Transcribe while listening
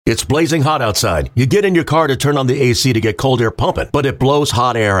It's blazing hot outside. You get in your car to turn on the AC to get cold air pumping, but it blows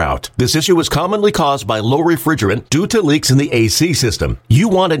hot air out. This issue is commonly caused by low refrigerant due to leaks in the AC system. You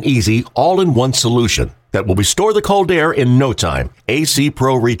want an easy, all-in-one solution that will restore the cold air in no time. AC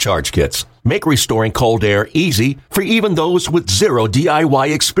Pro Recharge Kits make restoring cold air easy for even those with zero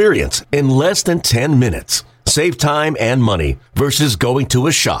DIY experience in less than 10 minutes. Save time and money versus going to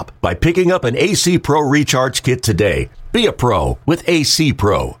a shop by picking up an AC Pro Recharge Kit today. Be a pro with AC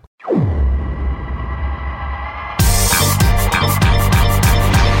Pro.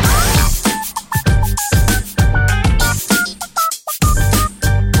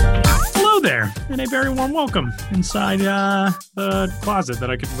 Hello there, and a very warm welcome inside the closet that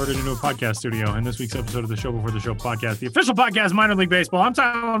I converted into a podcast studio. In this week's episode of the Show Before the Show podcast, the official podcast of Minor League Baseball. I'm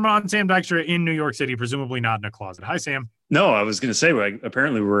Tyler Ron, Sam Dykstra in New York City, presumably not in a closet. Hi, Sam. No, I was going to say,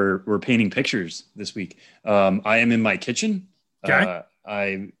 apparently we're painting pictures this week. I am in my kitchen. Okay.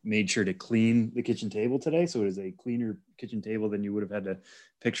 I made sure to clean the kitchen table today, so it is a cleaner kitchen table than you would have had to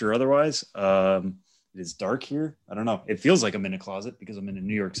picture otherwise. It is dark here. I don't know. It feels like I'm in a closet because I'm in a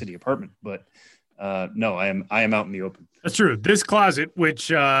New York City apartment, but no, I am out in the open. That's true. This closet,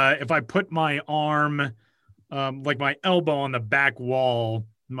 which if I put my arm, like my elbow on the back wall,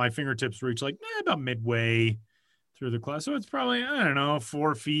 my fingertips reach like about midway through the closet. So it's probably, I don't know,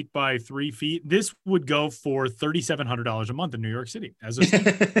 4 feet by 3 feet. This would go for $3,700 a month in New York City as a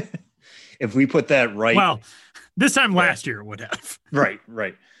if we put that right. Well, this time last year it would have. Right.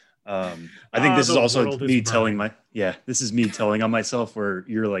 I think this is also me telling on myself where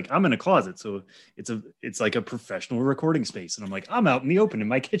you're like, I'm in a closet. So it's like a professional recording space. And I'm like, I'm out in the open in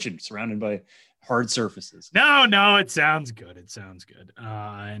my kitchen surrounded by hard surfaces. No, it sounds good.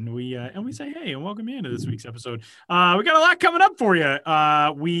 And we say, hey, and welcome you into this week's episode. We got a lot coming up for you.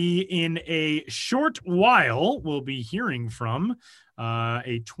 We, in a short while, will be hearing from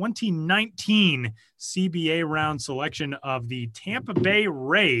a 2019 CBA round selection of the Tampa Bay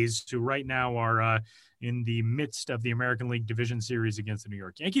Rays, who right now are in the midst of the American League Division Series against the New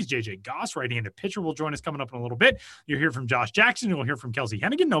York Yankees. JJ Goss, right-handed pitcher, will join us coming up in a little bit. You'll hear from Josh Jackson. You'll hear from Kelsey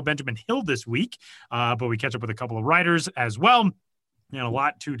Hennigan. No Benjamin Hill this week, but we catch up with a couple of writers as well. And a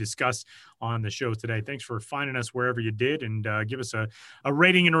lot to discuss on the show today. Thanks for finding us wherever you did, and give us a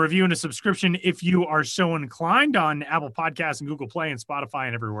rating and a review and a subscription if you are so inclined on Apple Podcasts and Google Play and Spotify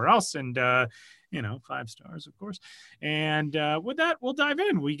and everywhere else. And 5 stars, of course. And with that, we'll dive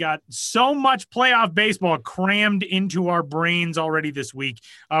in. We got so much playoff baseball crammed into our brains already this week.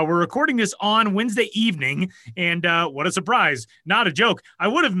 We're recording this on Wednesday evening, and what a surprise. Not a joke. I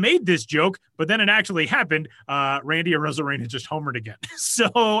would have made this joke, but then it actually happened. Randy Arozarena just homered again. So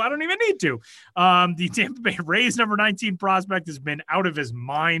I don't even need to. The Tampa Bay Rays number 19 prospect has been out of his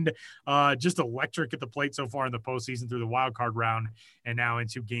mind. Just electric at the plate so far in the postseason through the wild card round and now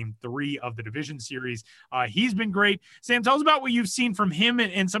into game 3 of the division series. He's been great. Sam, tell us about what you've seen from him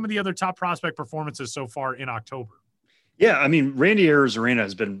and some of the other top prospect performances so far in October. Yeah, I mean, Randy Arozarena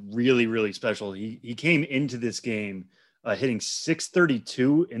has been really, really special. He came into this game hitting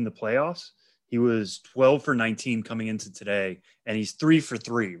 .632 in the playoffs. He was 12 for 19 coming into today, and he's 3 for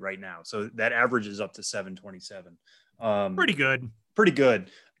 3 right now. So that average is up to .727. Pretty good. Pretty good.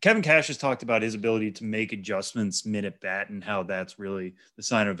 Kevin Cash has talked about his ability to make adjustments mid at bat and how that's really the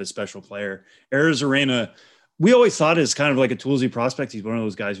sign of a special player. Arozarena, we always thought is kind of like a toolsy prospect. He's one of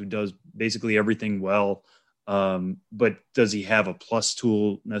those guys who does basically everything well. But does he have a plus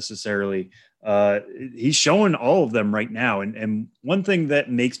tool necessarily? He's showing all of them right now. And one thing that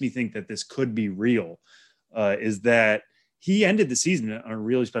makes me think that this could be real is that he ended the season on a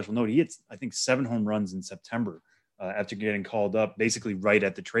really special note. He hit, I think, 7 home runs in September after getting called up basically right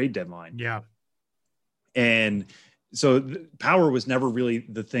at the trade deadline. Yeah. And so power was never really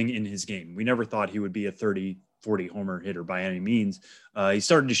the thing in his game. We never thought he would be a 30, 40 homer hitter by any means. He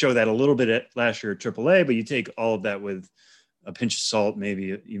started to show that a little bit last year at AAA, but you take all of that with a pinch of salt,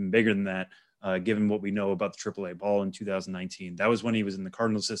 maybe even bigger than that, given what we know about the AAA ball in 2019. That was when he was in the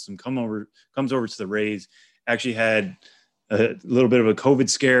Cardinal system, comes over to the Rays, actually had a little bit of a COVID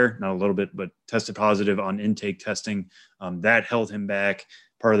scare, not a little bit, but tested positive on intake testing. That held him back.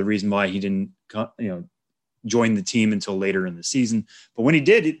 Part of the reason why he didn't, join the team until later in the season. But when he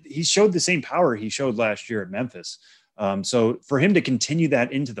did, he showed the same power he showed last year at Memphis. So for him to continue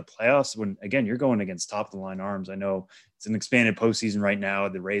that into the playoffs, when again, you're going against top of the line arms, I know it's an expanded postseason right now.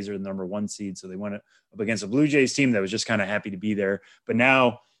 The Rays are the number 1 seed. So they went up against a Blue Jays team that was just kind of happy to be there. But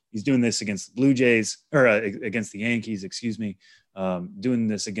now he's doing this against the Blue Jays or against the Yankees, doing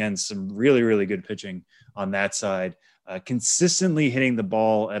this against some really, really good pitching on that side, consistently hitting the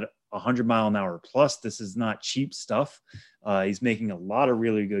ball at 100-mile-an-hour plus. This is not cheap stuff. He's making a lot of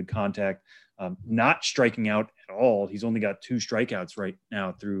really good contact, not striking out at all. He's only got 2 strikeouts right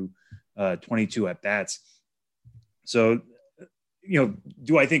now through 22 at bats. So,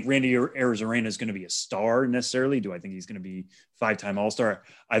 do I think Randy Arozarena is going to be a star necessarily? Do I think he's going to be 5-time All-Star?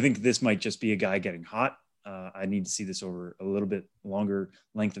 I think this might just be a guy getting hot. I need to see this over a little bit longer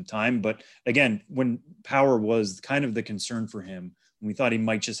length of time. But again, when power was kind of the concern for him, we thought he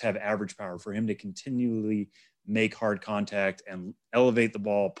might just have average power, for him to continually make hard contact and elevate the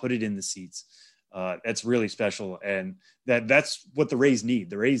ball, put it in the seats. That's really special. And that's what the Rays need.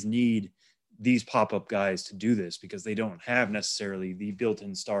 The Rays need these pop-up guys to do this because they don't have necessarily the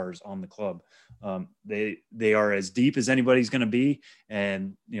built-in stars on the club. They are as deep as anybody's going to be.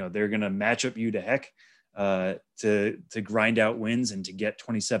 And, they're going to match up you to heck to grind out wins and to get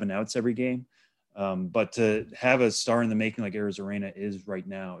 27 outs every game. But to have a star in the making like Arozarena is right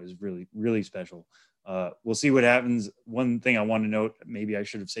now is really, really special. We'll see what happens. One thing I want to note, maybe I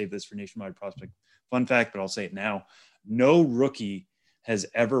should have saved this for Nationwide Prospect Fun Fact, but I'll say it now. No rookie has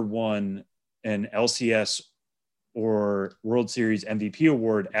ever won an LCS or World Series MVP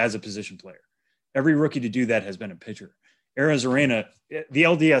award as a position player. Every rookie to do that has been a pitcher. Arozarena, the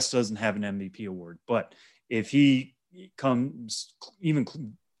LDS doesn't have an MVP award, but if he comes even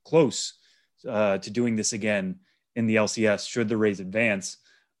close to doing this again in the LCS, should the Rays advance,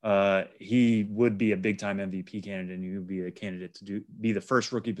 he would be a big-time MVP candidate, and he would be a candidate to be the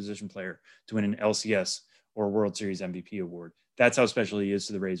first rookie position player to win an LCS or World Series MVP award. That's how special he is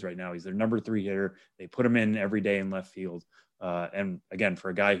to the Rays right now. He's their number 3 hitter. They put him in every day in left field. And again, for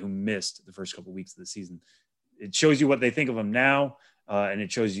a guy who missed the first couple of weeks of the season, it shows you what they think of him now, and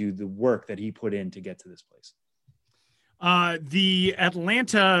it shows you the work that he put in to get to this place. The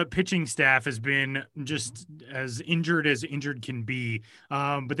Atlanta pitching staff has been just as injured can be,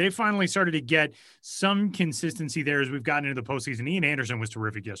 but they finally started to get some consistency there as we've gotten into the postseason. Ian Anderson was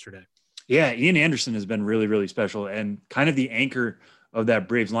terrific yesterday. Yeah, Ian Anderson has been really, really special and kind of the anchor of that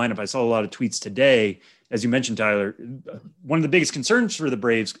Braves lineup. I saw a lot of tweets today, as you mentioned, Tyler. One of the biggest concerns for the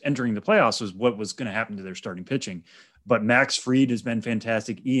Braves entering the playoffs was what was going to happen to their starting pitching. But Max Fried has been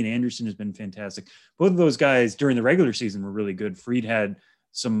fantastic. Ian Anderson has been fantastic. Both of those guys during the regular season were really good. Fried had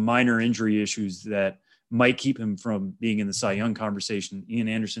some minor injury issues that might keep him from being in the Cy Young conversation. Ian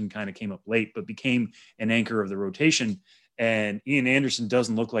Anderson kind of came up late, but became an anchor of the rotation. And Ian Anderson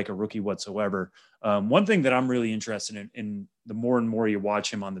doesn't look like a rookie whatsoever. One thing that I'm really interested in the more and more you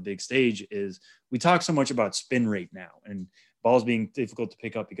watch him on the big stage is we talk so much about spin rate now and balls being difficult to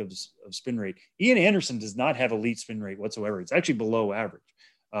pick up because of spin rate. Ian Anderson does not have elite spin rate whatsoever. It's actually below average,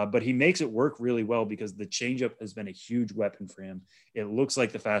 but he makes it work really well because the changeup has been a huge weapon for him. It looks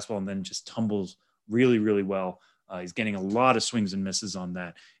like the fastball and then just tumbles really, really well. He's getting a lot of swings and misses on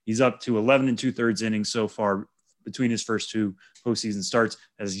that. He's up to 11 2/3 innings so far between his first 2 postseason starts,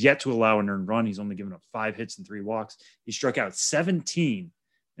 has yet to allow an earned run. He's only given up 5 hits and 3 walks. He struck out 17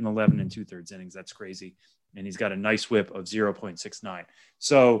 in 11 2/3 innings. That's crazy. And he's got a nice whip of 0.69.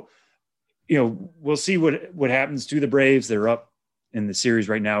 So, we'll see what happens to the Braves. They're up in the series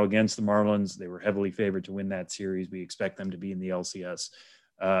right now against the Marlins. They were heavily favored to win that series. We expect them to be in the LCS.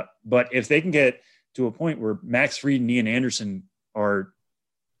 But if they can get to a point where Max Fried and Ian Anderson are,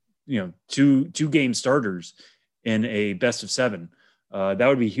 two game starters in a best of 7, that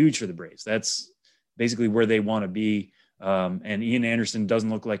would be huge for the Braves. That's basically where they want to be. And Ian Anderson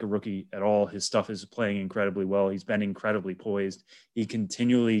doesn't look like a rookie at all. His stuff is playing incredibly well. He's been incredibly poised. He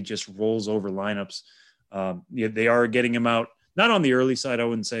continually just rolls over lineups. They are getting him out, not on the early side, I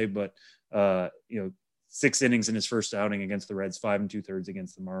wouldn't say, but 6 innings in his first outing against the Reds, 5 2/3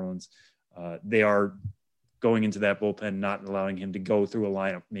 against the Marlins. They are going into that bullpen, not allowing him to go through a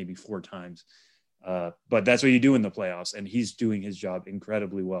lineup maybe 4 times. But that's what you do in the playoffs, and he's doing his job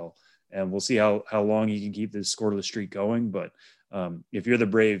incredibly well. And we'll see how long he can keep this scoreless streak going. But if you're the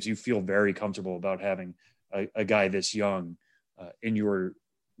Braves, you feel very comfortable about having a guy this young in your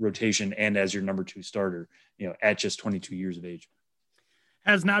rotation and as your number 2 starter, at just 22 years of age.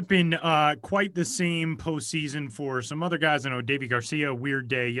 Has not been quite the same postseason for some other guys. I know Davey Garcia, weird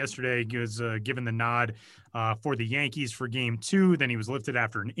day yesterday. He was given the nod for the Yankees for game 2. Then he was lifted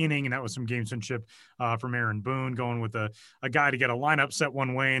after an inning, and that was some gamesmanship from Aaron Boone, going with a guy to get a lineup set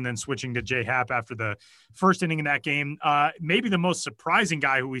one way and then switching to J Happ after the first inning in that game. Maybe the most surprising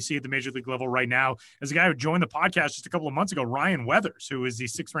guy who we see at the major league level right now is a guy who joined the podcast just a couple of months ago, Ryan Weathers, who is the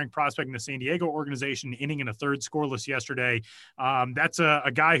 6th-ranked prospect in the San Diego organization, inning in a 3rd scoreless yesterday. That's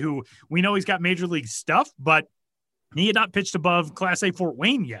a guy who we know he's got major league stuff, but he had not pitched above Class A Fort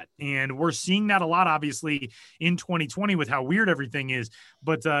Wayne yet. And we're seeing that a lot, obviously, in 2020 with how weird everything is,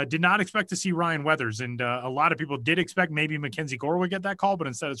 but did not expect to see Ryan Weathers. And a lot of people did expect maybe Mackenzie Gore would get that call, but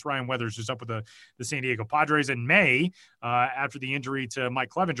instead it's Ryan Weathers who's up with the San Diego Padres, and may, after the injury to Mike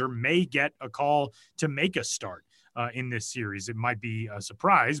Clevenger, may get a call to make a start in this series. It might be a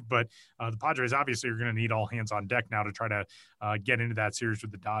surprise, but the Padres obviously are going to need all hands on deck now to try to get into that series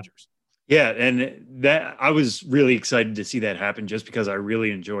with the Dodgers. Yeah, and that I was really excited to see that happen just because I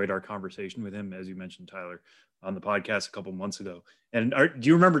really enjoyed our conversation with him, as you mentioned, Tyler, on the podcast a couple months ago. And do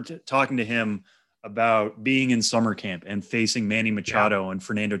you remember talking to him about being in summer camp and facing Manny Machado and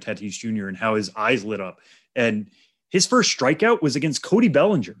Fernando Tatis Jr. and how his eyes lit up? And his first strikeout was against Cody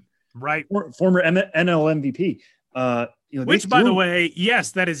Bellinger, right? Former NL MVP. Which, by the way,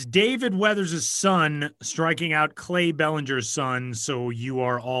 yes, that is David Weathers' son striking out Clay Bellinger's son. So you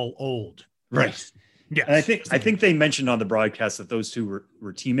are all old, right? Yeah, and I think they mentioned on the broadcast that those two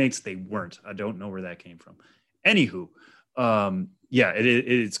were teammates. They weren't. I don't know where that came from. Anywho,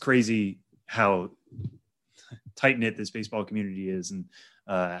 it's crazy how tight knit this baseball community is, and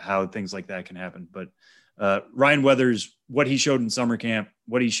how things like that can happen. But Ryan Weathers, what he showed in summer camp,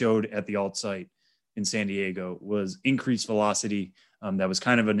 what he showed at the alt site in San Diego was increased velocity. That was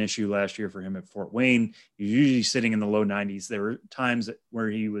kind of an issue last year for him at Fort Wayne. He's usually sitting in the low 90s. There were times where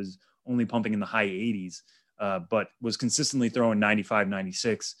he was only pumping in the high 80s, but was consistently throwing 95,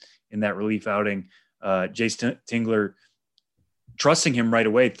 96 in that relief outing. Jace Tingler trusting him right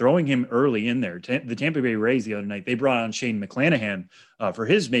away, throwing him early in there. The Tampa Bay Rays the other night, they brought on Shane McClanahan for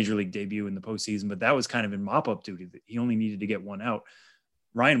his major league debut in the postseason, but that was kind of in mop-up duty. He only needed to get one out.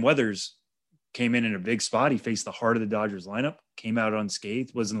 Ryan Weathers came in a big spot. He faced the heart of the Dodgers lineup, came out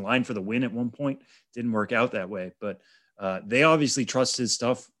unscathed, was in line for the win at one point. Didn't work out that way, but they obviously trust his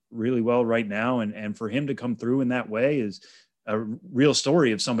stuff really well right now. And for him to come through in that way is a real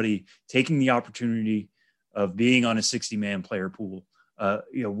story of somebody taking the opportunity of being on a 60-man player pool.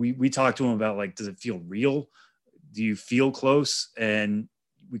 We talked to him about, like, does it feel real? Do you feel close? And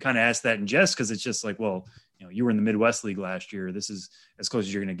we kind of asked that in jest, because it's just like, well, you were in the Midwest League last year. This is as close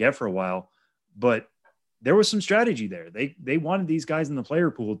as you're going to get for a while. But there was some strategy there. They wanted these guys in the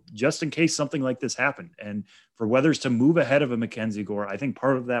player pool just in case something like this happened. And for Weathers to move ahead of a Mackenzie Gore, I think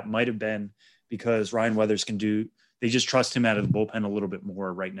part of that might have been because Ryan Weathers they just trust him out of the bullpen a little bit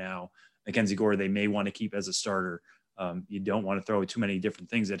more right now. Mackenzie Gore, they may want to keep as a starter. You don't want to throw too many different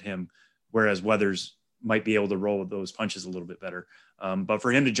things at him, whereas Weathers might be able to roll with those punches a little bit better. But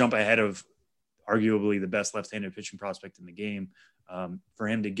for him to jump ahead of arguably the best left-handed pitching prospect in the game, for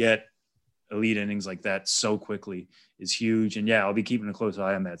him to get elite innings like that so quickly is huge. And yeah, I'll be keeping a close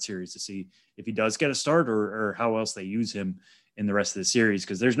eye on that series to see if he does get a start or how else they use him in the rest of the series,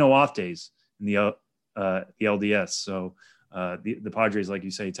 because there's no off days in the LDS. So the Padres, like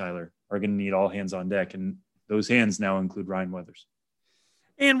you say, Tyler, are going to need all hands on deck, and those hands now include Ryan Weathers.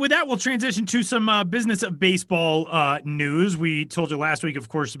 And with that, we'll transition to some business of baseball news. We told you last week, of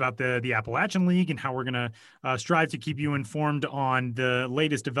course, about the Appalachian League and how we're going to strive to keep you informed on the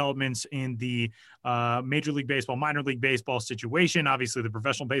latest developments in the Major League Baseball, minor league baseball situation. Obviously, the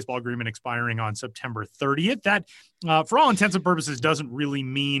professional baseball agreement expiring on September 30th. That, for all intents and purposes, doesn't really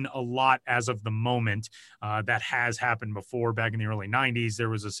mean a lot as of the moment. That has happened before. Back in the early 90s, there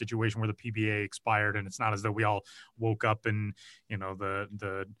was a situation where the PBA expired, and it's not as though we all woke up and,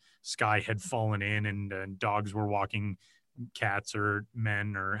 the sky had fallen in and dogs were walking cats or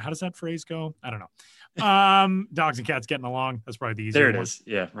men, or how does that phrase go? I don't know. Dogs and cats getting along. That's probably the easier one. There it is.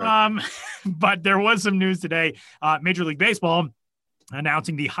 Yeah. Right. But there was some news today. Major League Baseball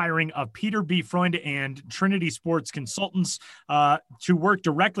announcing the hiring of Peter B. Freund and Trinity Sports Consultants to work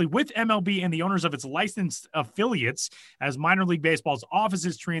directly with MLB and the owners of its licensed affiliates as minor league baseball's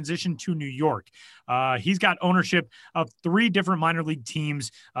offices transition to New York. He's got ownership of 3 different minor league teams,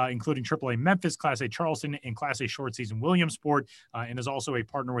 including AAA Memphis, Class A Charleston, and Class A short season Williamsport, and is also a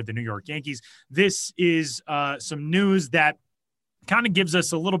partner with the New York Yankees. This is some news that kind of gives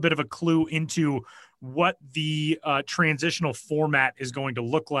us a little bit of a clue into what the transitional format is going to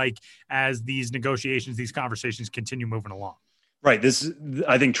look like as these negotiations, these conversations continue moving along. Right.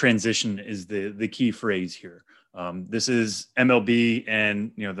 I think transition is the key phrase here. This is MLB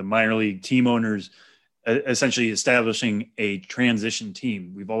and, the minor league team owners essentially establishing a transition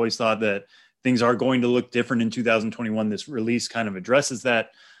team. We've always thought that things are going to look different in 2021. This release kind of addresses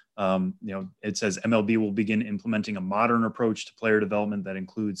that. It says MLB will begin implementing a modern approach to player development that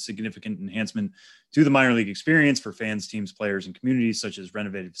includes significant enhancement to the minor league experience for fans, teams, players, and communities, such as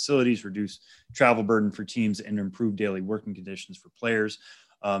renovated facilities, reduced travel burden for teams, and improved daily working conditions for players.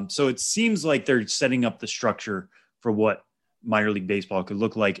 So it seems like they're setting up the structure for what minor league baseball could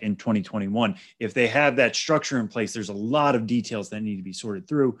look like in 2021. If they have that structure in place, there's a lot of details that need to be sorted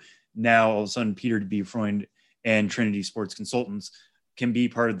through. Now, all of a sudden, Peter DeBeefreund and Trinity Sports Consultants can be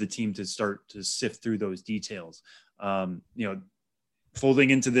part of the team to start to sift through those details. Folding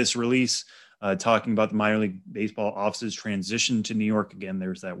into this release, talking about the minor league baseball office's transition to New York. Again,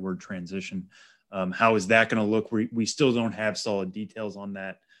 there's that word transition. How is that going to look? We still don't have solid details on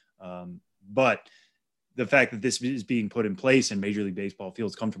that. But the fact that this is being put in place and Major League Baseball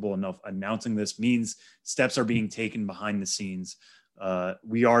feels comfortable enough announcing this means steps are being taken behind the scenes.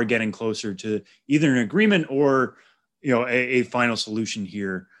 We are getting closer to either an agreement or, a final solution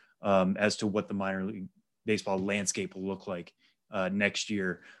here as to what the minor league baseball landscape will look like next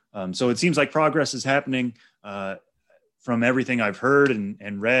year. So it seems like progress is happening from everything I've heard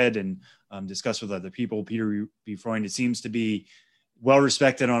and read and discussed with other people. Peter DeBeefreund, it seems to be well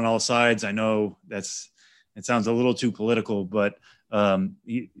respected on all sides. I know it sounds a little too political, but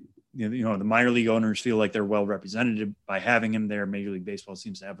the minor league owners feel like they're well represented by having him there. Major League Baseball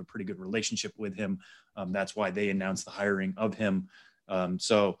seems to have a pretty good relationship with him. That's why they announced the hiring of him.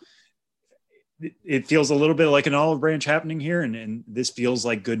 So it feels a little bit like an olive branch happening here. And this feels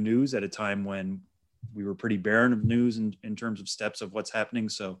like good news at a time when we were pretty barren of news in terms of steps of what's happening.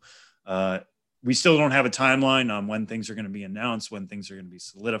 So we still don't have a timeline on when things are going to be announced, when things are going to be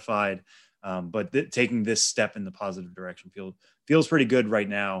solidified. But taking this step in the positive direction feels pretty good right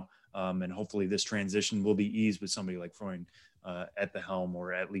now. And hopefully this transition will be eased with somebody like Freund at the helm,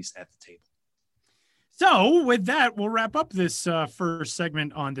 or at least at the table. So with that, we'll wrap up this first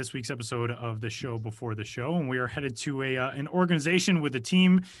segment on this week's episode of the show before the show. And we are headed to an organization with a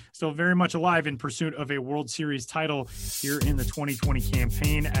team still very much alive in pursuit of a World Series title here in the 2020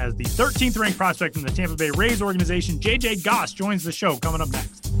 campaign, as the 13th ranked prospect from the Tampa Bay Rays organization, JJ Goss, joins the show coming up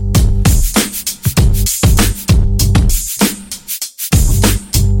next.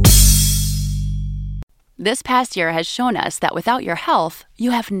 This past year has shown us that without your health,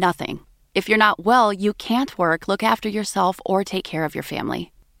 you have nothing. If you're not well, you can't work, look after yourself, or take care of your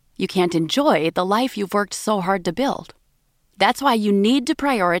family. You can't enjoy the life you've worked so hard to build. That's why you need to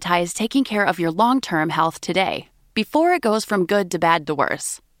prioritize taking care of your long-term health today, before it goes from good to bad to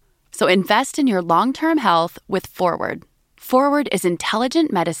worse. So invest in your long-term health with Forward. Forward is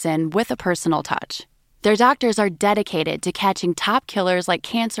intelligent medicine with a personal touch. Their doctors are dedicated to catching top killers like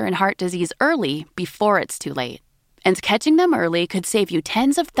cancer and heart disease early before it's too late. And catching them early could save you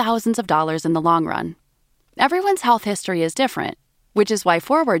tens of thousands of dollars in the long run. Everyone's health history is different, which is why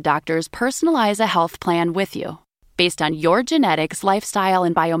Forward doctors personalize a health plan with you, based on your genetics, lifestyle,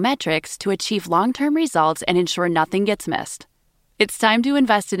 and biometrics to achieve long-term results and ensure nothing gets missed. It's time to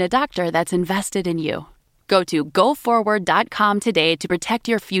invest in a doctor that's invested in you. Go to GoForward.com today to protect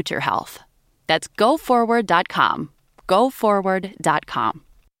your future health. That's GoForward.com. GoForward.com.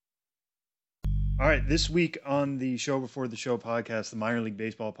 All right, this week on the Show Before the Show podcast, the Minor League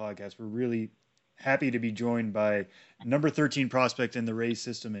Baseball podcast, we're really happy to be joined by number 13 prospect in the Rays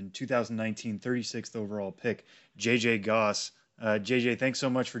system in 2019, 36th overall pick, JJ Goss. JJ, thanks so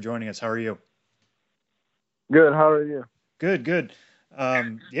much for joining us. How are you? Good. How are you? Good.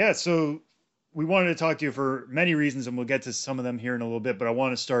 So we wanted to talk to you for many reasons, and we'll get to some of them here in a little bit, but I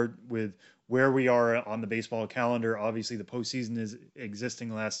want to start with where we are on the baseball calendar. Obviously, the postseason is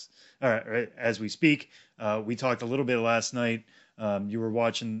existing as we speak. We talked a little bit last night. You were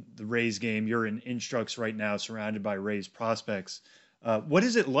watching the Rays game. You're in Instructs right now, surrounded by Rays prospects. What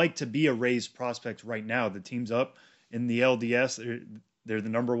is it like to be a Rays prospect right now? The team's up in the LDS. They're the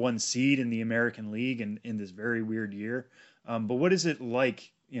number one seed in the American League in this very weird year. But what is it like,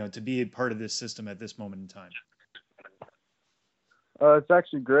 to be a part of this system at this moment in time? It's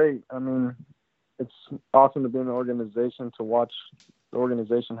actually great. I mean, it's awesome to be in the organization, to watch the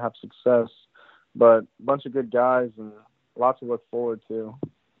organization have success, but a bunch of good guys and lots to look forward to.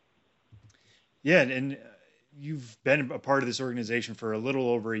 Yeah, and you've been a part of this organization for a little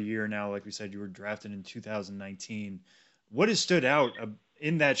over a year now. Like we said, you were drafted in 2019. What has stood out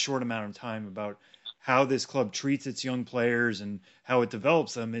in that short amount of time about how this club treats its young players and how it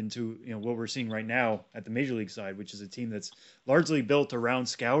develops them into what we're seeing right now at the major league side, which is a team that's largely built around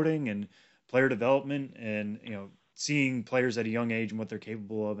scouting and player development and seeing players at a young age and what they're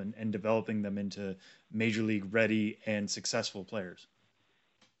capable of and developing them into major league ready and successful players?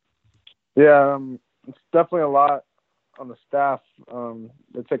 Yeah, it's definitely a lot on the staff.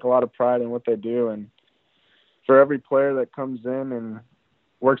 They take a lot of pride in what they do, and for every player that comes in and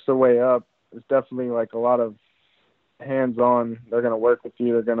works their way up, it's definitely like a lot of hands-on. They're going to work with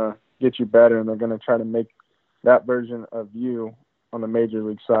you. They're going to get you better, and they're going to try to make that version of you on the major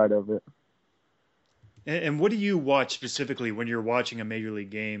league side of it. And what do you watch specifically when you're watching a major league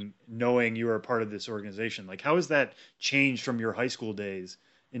game, knowing you are a part of this organization? Like, how has that changed from your high school days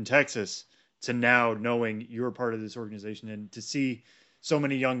in Texas to now knowing you're a part of this organization and to see so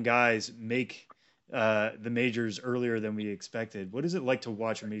many young guys make the majors earlier than we expected? What is it like to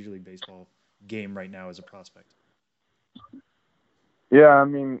watch a Major League Baseball game right now as a prospect? Yeah, I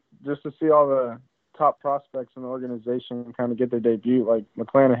mean, just to see all the top prospects in the organization kind of get their debut, like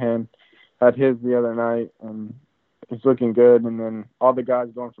McClanahan had his the other night, and he's looking good. And then all the guys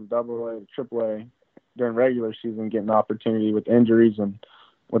going from AA to AAA during regular season getting an opportunity with injuries and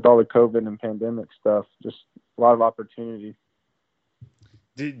with all the COVID and pandemic stuff, just a lot of opportunity.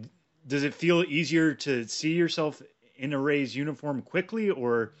 Does it feel easier to see yourself in a Rays uniform quickly,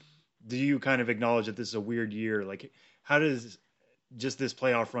 or do you kind of acknowledge that this is a weird year? Like, how does just this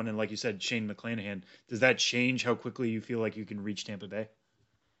playoff run and, like you said, Shane McClanahan, does that change how quickly you feel like you can reach Tampa Bay?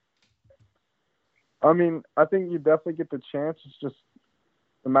 I mean, I think you definitely get the chance. It's just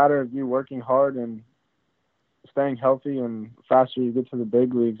a matter of you working hard and staying healthy, and the faster you get to the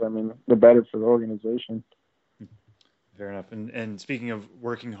big leagues, I mean, the better for the organization. Fair enough. And speaking of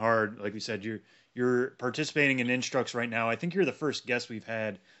working hard, like you said, you're participating in Instructs right now. I think you're the first guest we've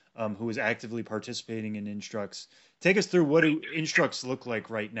had who is actively participating in Instructs. Take us through what do Instructs look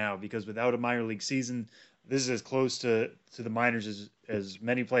like right now, because without a minor league season, this is as close to the minors as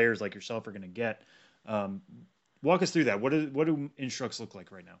many players like yourself are going to get. Walk us through that. What do Instructs look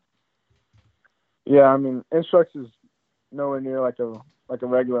like right now? Yeah, I mean, Instructs is nowhere near like a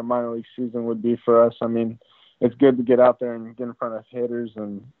regular minor league season would be for us. I mean, it's good to get out there and get in front of hitters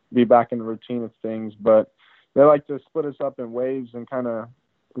and be back in the routine of things, but they like to split us up in waves and kind of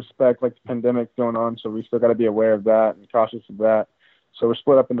respect like the pandemic going on, so we still got to be aware of that and cautious of that. So we're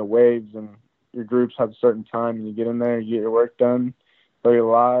split up into waves, and your groups have a certain time, and you get in there, you get your work done, throw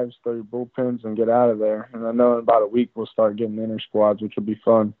your lives, throw your bullpens, and get out of there. And I know in about a week we'll start getting inter squads, which will be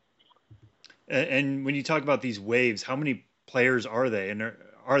fun. And when you talk about these waves, how many players are they? And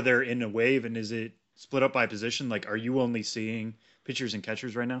are there in a wave, and is it split up by position? Like, are you only seeing pitchers and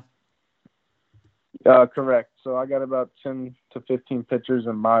catchers right now? Correct. So I got about 10 to 15 pitchers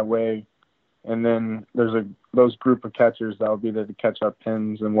in my wave, and then there's those group of catchers that will be there to catch our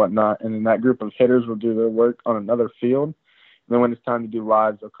pins and whatnot. And then that group of hitters will do their work on another field. And then when it's time to do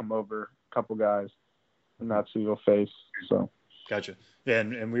lives, they'll come over a couple guys, and that's who you'll face. So. Gotcha. Yeah,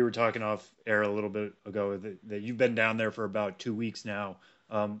 and we were talking off air a little bit ago that you've been down there for about 2 weeks now.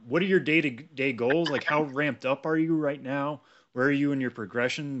 What are your day-to-day goals? Like, how ramped up are you right now? Where are you in your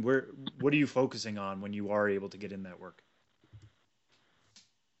progression? What are you focusing on when you are able to get in that work?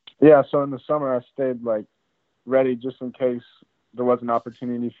 Yeah, so in the summer I stayed like ready just in case there was an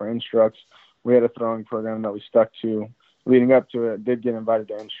opportunity for Instructs. We had a throwing program that we stuck to. Leading up to it, did get invited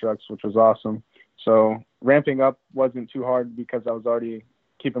to Instructs, which was awesome. So ramping up wasn't too hard because I was already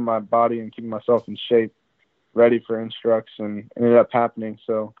keeping my body and keeping myself in shape, ready for Instructs, and it ended up happening.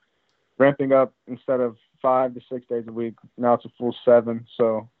 So ramping up instead of 5 to 6 days a week, now it's a full 7.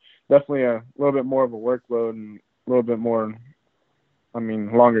 So definitely a little bit more of a workload and a little bit more, I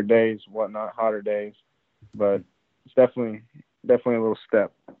mean, longer days, whatnot, hotter days. But it's definitely a little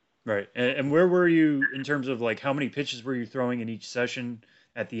step. Right. And where were you in terms of like how many pitches were you throwing in each session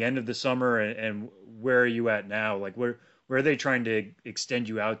at the end of the summer, and where are you at now? Like where are they trying to extend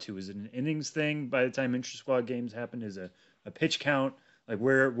you out to? Is it an innings thing by the time intra-squad games happen? Is a pitch count? Like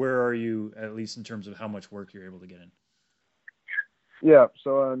where are you at least in terms of how much work you're able to get in? Yeah.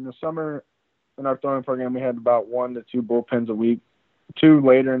 So in the summer in our throwing program, we had about 1 to 2 bullpens a week, 2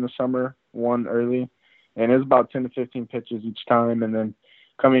 later in the summer, 1 early, and it was about 10 to 15 pitches each time. And then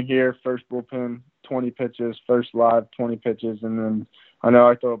coming here, first bullpen, 20 pitches, first live, 20 pitches, and then I know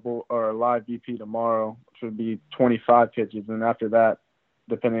I throw a live BP tomorrow, which would be 25 pitches, and after that,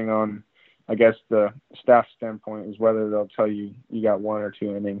 depending on, I guess, the staff standpoint, is whether they'll tell you you got 1 or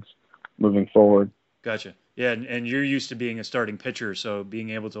 2 innings moving forward. Gotcha. Yeah, and you're used to being a starting pitcher, so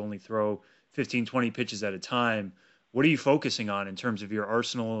being able to only throw 15, 20 pitches at a time, what are you focusing on in terms of your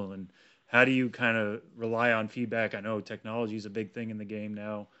arsenal, and how do you kind of rely on feedback? I know technology is a big thing in the game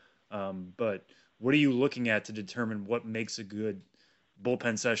now, but what are you looking at to determine what makes a good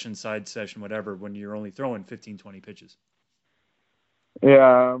bullpen session, side session, whatever, when you're only throwing 15, 20 pitches? Yeah,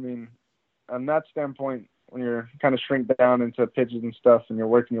 I mean, on that standpoint, when you're kind of shrink down into pitches and stuff and you're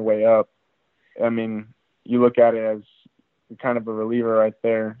working your way up, I mean, you look at it as kind of a reliever right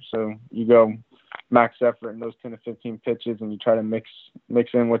there. So you go max effort in those 10 to 15 pitches and you try to mix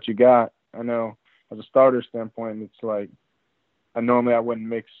in what you got. I know as a starter standpoint, it's like normally I wouldn't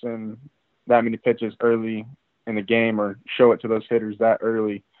mix in that many pitches early in the game or show it to those hitters that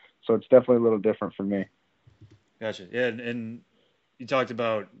early. So it's definitely a little different for me. Gotcha. Yeah, and you talked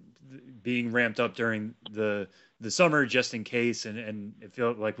about being ramped up during the summer just in case, and it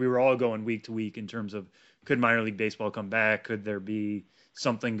felt like we were all going week to week in terms of could minor league baseball come back? Could there be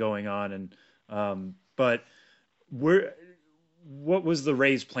something going on? And but what was the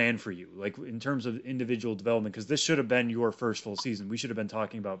Rays' plan for you, like in terms of individual development? Because this should have been your first full season. We should have been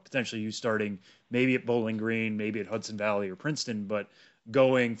talking about potentially you starting maybe at Bowling Green, maybe at Hudson Valley or Princeton, but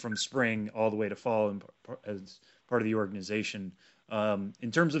going from spring all the way to fall and as part of the organization.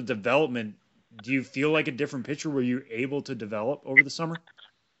 In terms of development, do you feel like a different pitcher? Were you able to develop over the summer?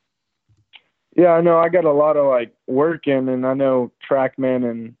 Yeah, I know I got a lot of like work in, and I know TrackMan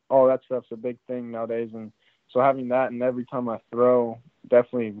and all that stuff's a big thing nowadays. And so having that and every time I throw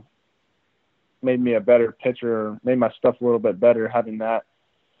definitely made me a better pitcher, or made my stuff a little bit better having that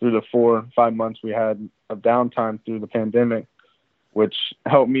through the 4 or 5 months we had of downtime through the pandemic, which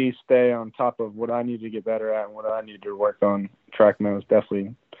helped me stay on top of what I need to get better at and what I need to work on. TrackMan was definitely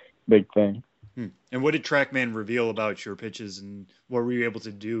a big thing. And what did TrackMan reveal about your pitches, and what were you able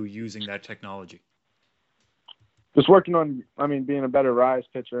to do using that technology? Just working on, being a better rise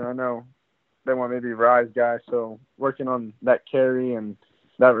pitcher. I know they want me to be a rise guy, so working on that carry and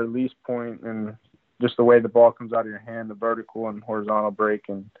that release point and just the way the ball comes out of your hand, the vertical and horizontal break,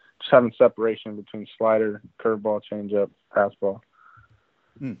 and just having separation between slider, curveball, changeup, fastball.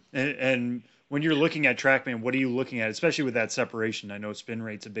 And when you're looking at TrackMan, what are you looking at, especially with that separation? I know spin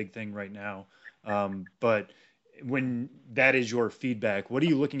rate's a big thing right now, but when that is your feedback, what are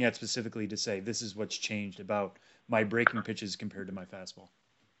you looking at specifically to say this is what's changed about my breaking pitches compared to my fastball?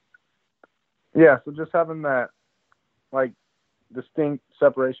 Yeah, so just having that like distinct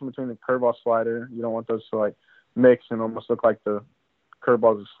separation between the curveball slider. You don't want those to like mix and almost look like the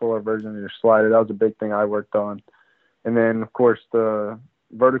curveball is a slower version of your slider. That was a big thing I worked on. And then of course the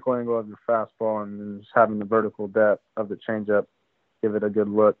vertical angle of your fastball and just having the vertical depth of the changeup, give it a good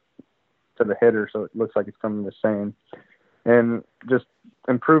look to the hitter so it looks like it's coming the same. And just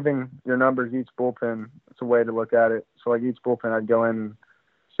improving your numbers each bullpen, it's a way to look at it. So like each bullpen I'd go in and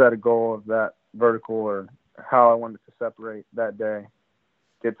set a goal of that vertical or how I wanted to separate that day,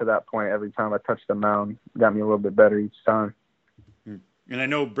 get to that point every time I touched the mound, got me a little bbit better each time. And I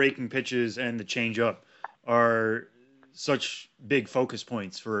know breaking pitches and the changeup are such big focus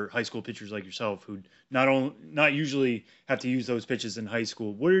points for high school pitchers like yourself who not usually have to use those pitches in high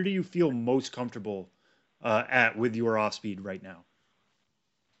school. Where do you feel most comfortable at with your off speed right now?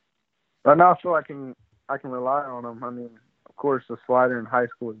 Right now I feel I can rely on them. Of course the slider in high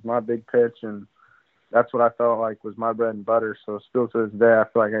school was my big pitch, and that's what I felt like was my bread and butter. So still to this day I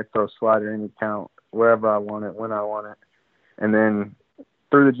feel like I throw slider any count, wherever I want it, when I want it. And then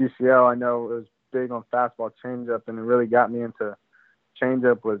through the GCL I know it was big on fastball changeup, and it really got me into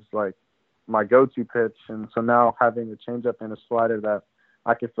changeup was like my go-to pitch. And so now having a changeup and a slider that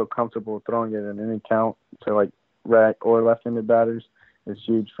I can feel comfortable throwing it in any count to like right or left-handed batters is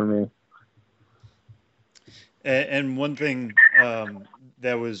huge for me. And one thing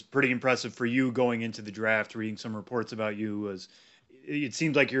that was pretty impressive for you going into the draft, reading some reports about you, was it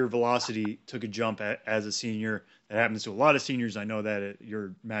seemed like your velocity took a jump as a senior. That happens to a lot of seniors. I know that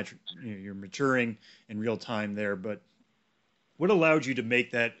you're maturing in real time there, but what allowed you to make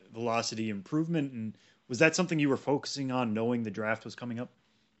that velocity improvement? And was that something you were focusing on knowing the draft was coming up?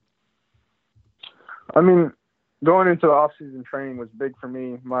 Going into the off-season training was big for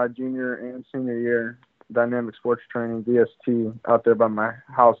me. My junior and senior year, dynamic sports training, DST, out there by my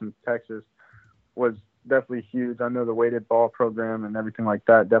house in Texas was definitely huge. I know the weighted ball program and everything like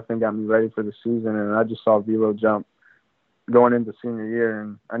that definitely got me ready for the season, and I just saw velo jump going into senior year,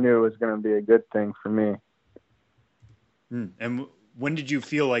 and I knew it was going to be a good thing for me. And when did you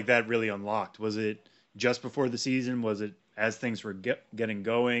feel like that really unlocked? Was it just before the season? Was it as things were getting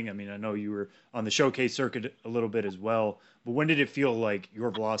going? I know you were on the showcase circuit a little bit as well, but when did it feel like your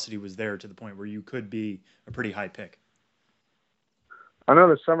velocity was there to the point where you could be a pretty high pick? I know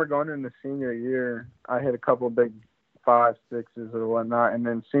the summer going into senior year, I hit a couple of big 5, 6s or whatnot. And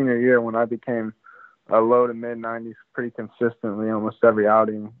then senior year, when I became a low to mid 90s pretty consistently almost every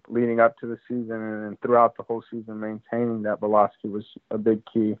outing leading up to the season and throughout the whole season, maintaining that velocity was a big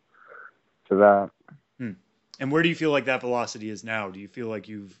key to that. And where do you feel like that velocity is now? Do you feel like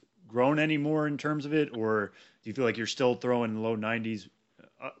you've grown any more in terms of it, or do you feel like you're still throwing low 90s,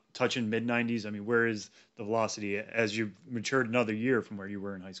 touching mid 90s? Where is the velocity as you've matured another year from where you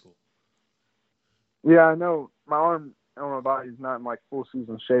were in high school? Yeah, I know my arm and my body's not in like full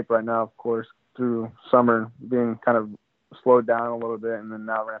season shape right now, of course, through summer being kind of slowed down a little bit and then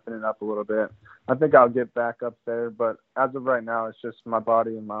now ramping it up a little bit. I think I'll get back up there, but as of right now, it's just my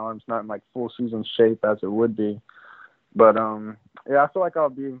body and my arms not in like full season shape as it would be. But yeah, I feel like I'll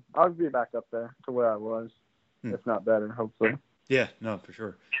be back up there to where I was, if not better, hopefully. Yeah, no, for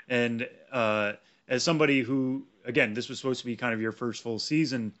sure. And as somebody who, again, this was supposed to be kind of your first full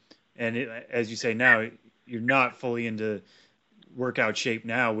season, and as you say now, you're not fully into workout shape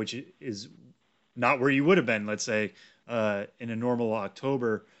now, which is not where you would have been, let's say, in a normal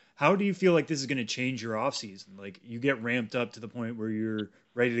October. How do you feel like this is going to change your off season? Like you get ramped up to the point where you're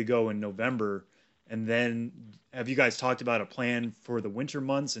ready to go in November, and then have you guys talked about a plan for the winter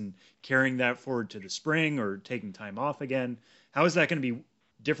months and carrying that forward to the spring or taking time off again? How is that going to be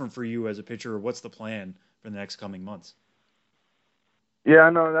different for you as a pitcher, or what's the plan for the next coming months? Yeah,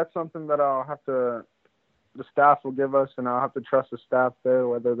 no, that's something that I'll have to, the staff will give us, and I'll have to trust the staff there,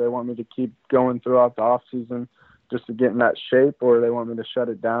 whether they want me to keep going throughout the off season just to get in that shape, or they want me to shut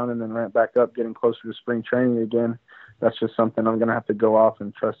it down and then ramp back up, getting closer to spring training again. That's just something I'm going to have to go off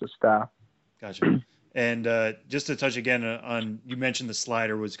and trust the staff. Gotcha. And just to touch again on, you mentioned the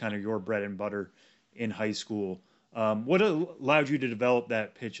slider was kind of your bread and butter in high school. What allowed you to develop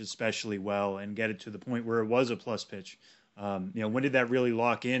that pitch especially well and get it to the point where it was a plus pitch? When did that really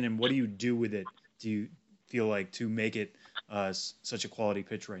lock in, and what do you do with it, do you feel like, to make it such a quality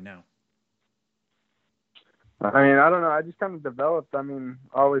pitch right now? I mean, I don't know. I just kind of developed. I mean,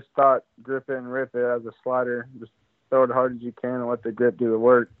 I always thought grip it and rip it as a slider. Just throw it as hard as you can and let the grip do the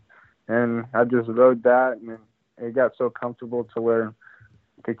work. And I just rode that, and it got so comfortable to where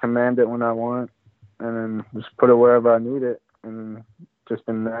I could command it when I want, and then just put it wherever I need it, and just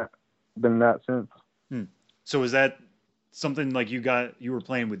been that since. So is that something like you were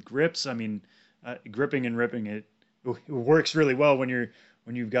playing with grips? I mean, gripping and ripping it works really well when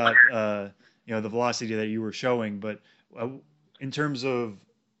you've got the velocity that you were showing. But in terms of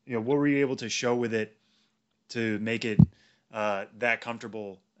what were you able to show with it to make it that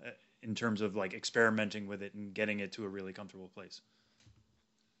comfortable in terms of like experimenting with it and getting it to a really comfortable place?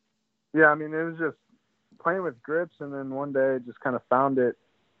 Yeah, I mean, it was just playing with grips, and then one day I just kind of found it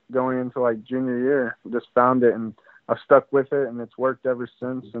going into like junior year. Just found it, and I've stuck with it, and it's worked ever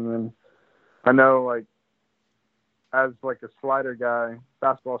since. And then I know, like, as like a slider guy,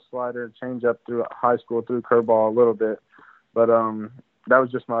 fastball slider, change up through high school, through curveball a little bit, but that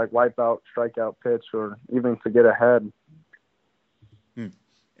was just my like wipeout, strikeout pitch, or even to get ahead.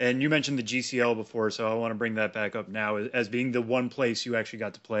 And you mentioned the GCL before, so I want to bring that back up now as being the one place you actually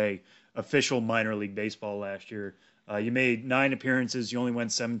got to play official minor league baseball last year. You made 9 appearances. You only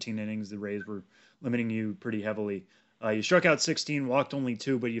went 17 innings. The Rays were limiting you pretty heavily. You struck out 16, walked only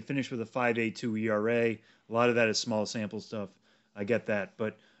 2, but you finished with a 5.82 ERA. A lot of that is small sample stuff. I get that.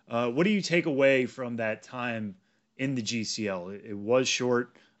 But what do you take away from that time in the GCL? It was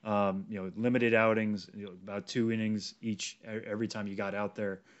short, limited outings, about 2 innings each every time you got out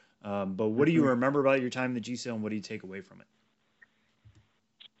there. But what do you remember about your time in the GCL, and what do you take away from it?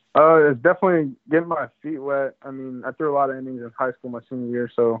 It's definitely getting my feet wet. I mean, I threw a lot of innings in high school my senior year,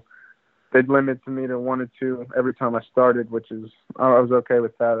 so they'd limit me to 1 or 2 every time I started, which is, I was okay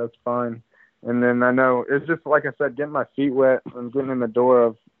with that. That's fine. And then I know it's just, like I said, getting my feet wet and getting in the door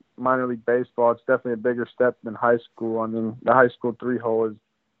of minor league baseball. It's definitely a bigger step than high school. I mean, the high school 3-hole is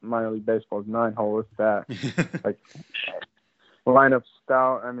minor league baseball is 9-hole. It's that. Like, lineup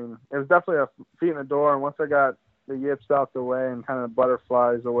stout. I mean, it was definitely a feet in the door. And once I got the yips out the way and kind of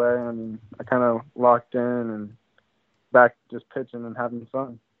butterflies away, I mean, I kind of locked in and back just pitching and having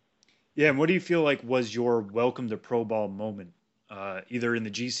fun. Yeah, and what do you feel like was your welcome to pro ball moment, either in the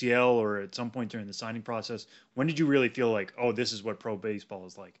GCL or at some point during the signing process? When did you really feel like, oh, this is what pro baseball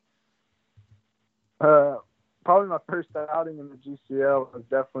is like? Probably my first outing in the GCL was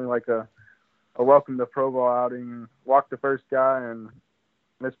definitely like a welcome to pro ball outing. Walked the first guy and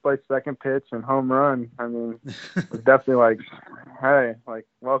misplaced second pitch and home run. I mean, it was definitely like, hey, like,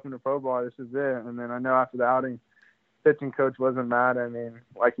 welcome to pro ball. This is it. And then I know after the outing, pitching coach wasn't mad. I mean,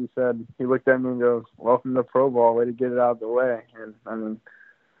 like he said, he looked at me and goes, welcome to pro ball, way to get it out of the way. And I mean,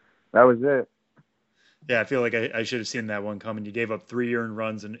 that was it. Yeah, I feel like I should have seen that one coming. You gave up 3 earned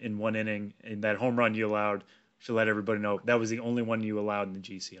runs in 1 inning, and that home run you allowed, should let everybody know, that was the only one you allowed in the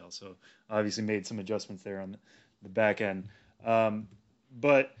GCL. So obviously made some adjustments there on the back end.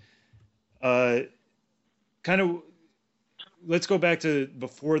 But kind of, let's go back to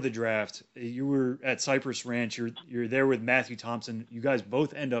before the draft. You were at Cypress Ranch. You're there with Matthew Thompson. You guys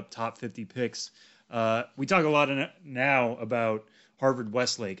both end up top 50 picks. We talk a lot now about Harvard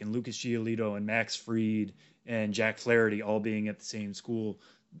Westlake and Lucas Giolito and Max Fried and Jack Flaherty all being at the same school.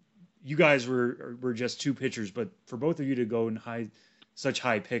 you guys were just two pitchers, but for both of you to go in such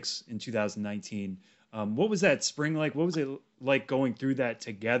high picks in 2019, what was that spring like? What was it like going through that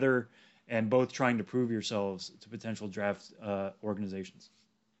together and both trying to prove yourselves to potential draft organizations?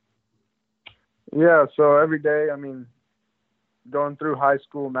 Yeah, so every day, I mean, going through high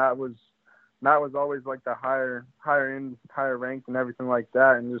school, Matt was always like the higher ranked and everything like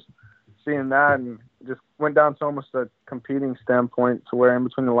that, and just seeing that, and just went down to almost a competing standpoint to where in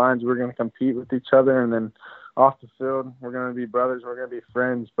between the lines we're going to compete with each other, and then off the field we're going to be brothers, we're going to be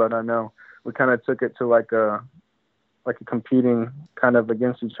friends. But I know we kind of took it to like a competing kind of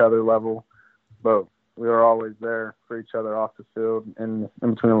against each other level, but we were always there for each other off the field and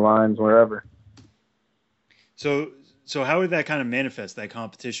in between the lines, wherever. So how would that kind of manifest, that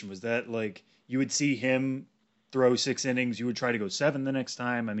competition? Was that like you would see him throw 6 innings, you would try to go 7 the next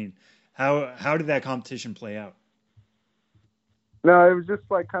time? I mean, how did that competition play out? No, it was just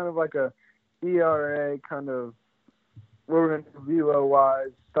like kind of like a ERA kind of what we're going to do velo wise,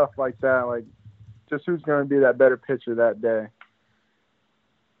 stuff like that. Like just who's going to be that better pitcher that day.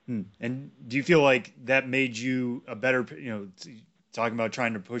 And do you feel like that made you a better, talking about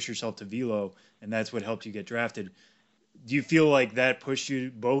trying to push yourself to velo, and that's what helped you get drafted? Do you feel like that pushed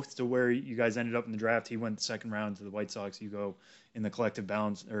you both to where you guys ended up in the draft? He went the second round to the White Sox. You go in the collective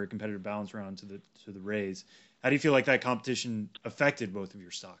balance or competitive balance round to the Rays. How do you feel like that competition affected both of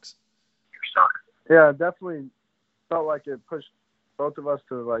your stocks? Yeah, definitely felt like it pushed both of us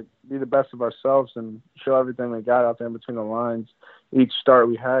to like be the best of ourselves and show everything we got out there in between the lines each start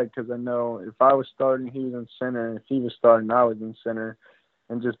we had. Because I know if I was starting, he was in center, and if he was starting, I was in center,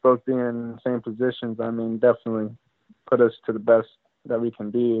 and just both being in the same positions, I mean, definitely put us to the best that we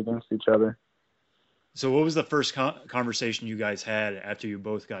can be against each other. So what was the first conversation you guys had after you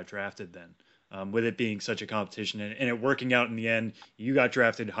both got drafted then? With it being such a competition and it working out in the end, you got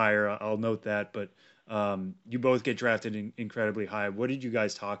drafted higher, I'll note that, but you both get drafted incredibly high. What did you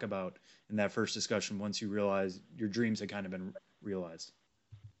guys talk about in that first discussion once you realized your dreams had kind of been realized?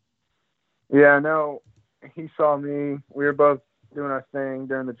 Yeah, no, he saw me. We were both doing our thing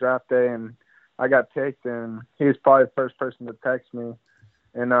during the draft day, and I got picked, and he was probably the first person to text me.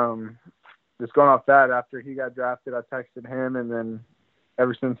 And just going off that, after he got drafted, I texted him, and then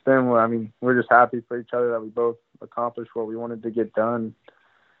ever since then, we're just happy for each other that we both accomplished what we wanted to get done.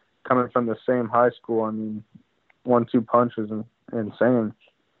 Coming from the same high school, 1-2 punch was insane.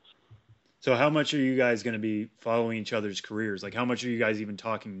 So how much are you guys going to be following each other's careers? Like how much are you guys even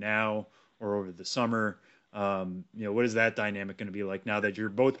talking now or over the summer? What is that dynamic going to be like now that you're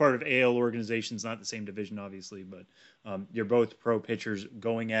both part of AL organizations, not the same division, obviously, but you're both pro pitchers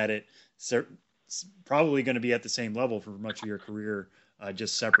going at it, probably going to be at the same level for much of your career,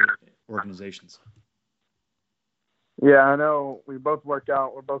 just separate organizations. Yeah, I know we both work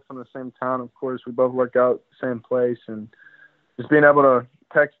out. We're both from the same town, of course. We both work out the same place, and just being able to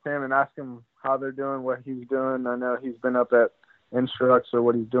text him and ask him how they're doing, what he's doing. I know he's been up at Instructs or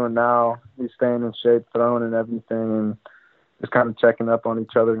what he's doing now. He's staying in shape, throwing and everything, and just kind of checking up on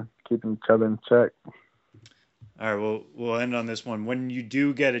each other, keeping each other in check. All right, well, we'll end on this one. When you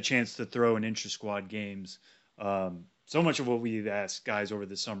do get a chance to throw in intra-squad games, so much of what we've asked guys over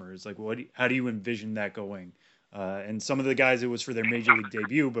the summer is like, how do you envision that going? And some of the guys, it was for their major league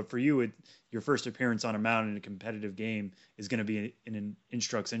debut, but for you, your first appearance on a mound in a competitive game is going to be in an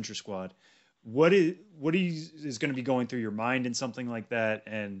Instructs intra-squad. What is going to be going through your mind in something like that,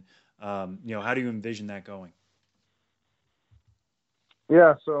 and how do you envision that going?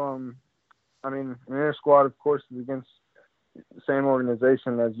 Yeah, so an inter squad, of course, is against the same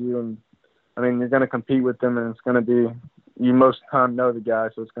organization as you, and you're going to compete with them, and it's going to be, you most of the time know the guy,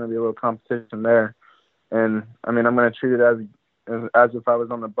 so it's going to be a little competition there. And I'm going to treat it as if I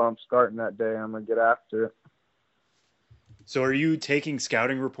was on the bump starting that day. I'm going to get after it. So are you taking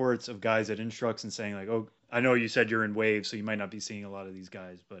scouting reports of guys at Instructs and saying like, oh, I know you said you're in Wave, so you might not be seeing a lot of these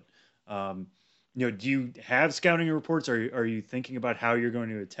guys, but do you have scouting reports? Are you thinking about how you're going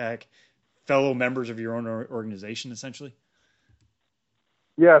to attack fellow members of your own organization, essentially?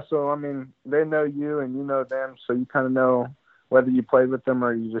 Yeah, so they know you and you know them, so you kind of know whether you play with them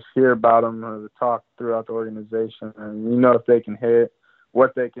or you just hear about them or the talk throughout the organization, and you know if they can hit,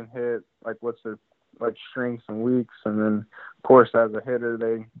 what they can hit, like what's their strengths and weaks, and then of course as a hitter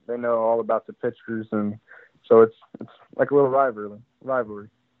they know all about the pitchers, and so it's like a little rivalry.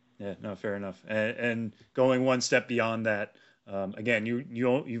 Yeah, no, fair enough. And going one step beyond that, again,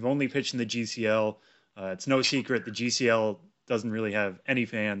 you've only pitched in the GCL. It's no secret the GCL doesn't really have any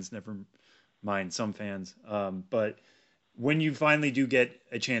fans, never mind some fans. But when you finally do get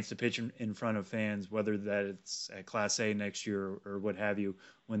a chance to pitch in front of fans, whether that it's at Class A next year or what have you,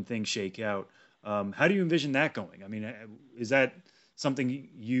 when things shake out, how do you envision that going? I mean, is that something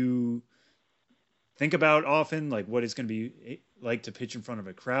you think about often, like what it's going to be like to pitch in front of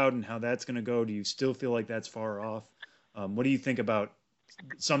a crowd and how that's going to go? Do you still feel like that's far off? What do you think about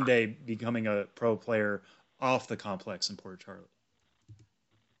someday becoming a pro player off the complex in Port Charlotte?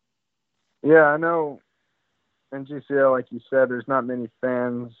 Yeah, I know in GCL, like you said, there's not many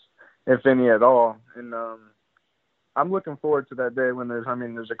fans, if any at all. And I'm looking forward to that day when there's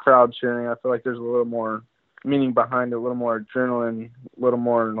a crowd cheering. I feel like there's a little more meaning behind it, a little more adrenaline, a little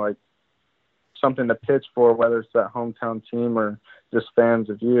more like something to pitch for, whether it's that hometown team or just fans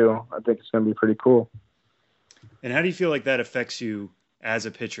of you. I think it's going to be pretty cool. And how do you feel like that affects you as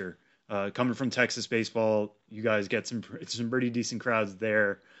a pitcher? Coming from Texas baseball, you guys get some pretty decent crowds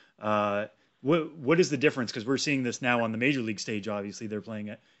there. What is the difference? Because we're seeing this now on the major league stage. Obviously, they're playing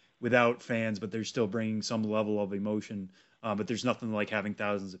it without fans, but they're still bringing some level of emotion. But there's nothing like having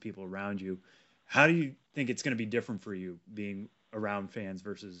thousands of people around you. How do you think it's going to be different for you being around fans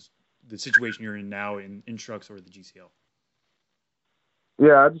versus the situation you're in now in Instructs or the GCL?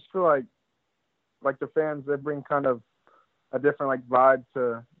 Yeah, I just feel like the fans, they bring kind of a different like vibe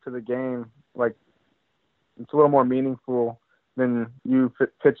to the game. Like it's a little more meaningful than you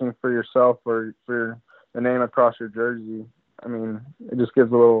pitching for yourself or for the name across your jersey. I mean, it just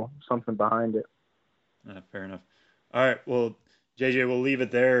gives a little something behind it. Fair enough. All right. Well, JJ, we'll leave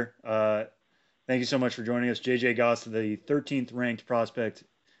it there. Thank you so much for joining us. JJ Goss, the 13th ranked prospect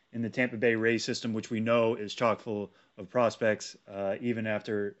in the Tampa Bay Rays system, which we know is chock full of prospects. Even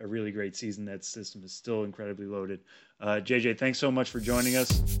after a really great season, that system is still incredibly loaded. JJ, thanks so much for joining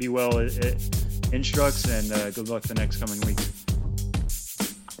us. Be well at Instructs, and good luck the next coming week.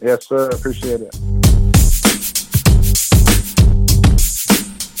 Yes, sir. Appreciate it.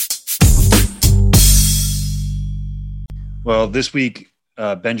 Well, this week,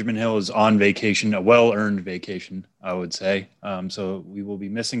 Benjamin Hill is on vacation, a well-earned vacation, I would say. So we will be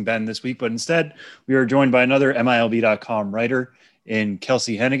missing Ben this week, but instead we are joined by another MILB.com writer in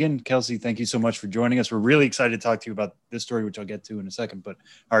Kelsey Hennigan. Kelsey, thank you so much for joining us. We're really excited to talk to you about this story, which I'll get to in a second, but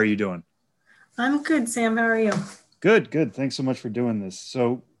how are you doing? I'm good, Sam. How are you? Good. Thanks so much for doing this.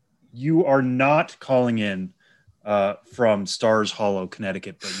 So you are not calling in from Stars Hollow,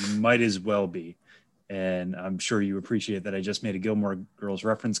 Connecticut, but you might as well be. And I'm sure you appreciate that I just made a Gilmore Girls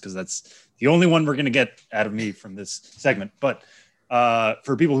reference because that's the only one we're going to get out of me from this segment. But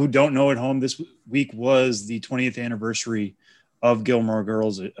for people who don't know at home, this week was the 20th anniversary of Gilmore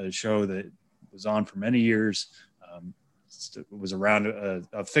Girls, a show that was on for many years. It was around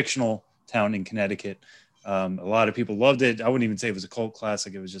a fictional town in Connecticut. A lot of people loved it. I wouldn't even say it was a cult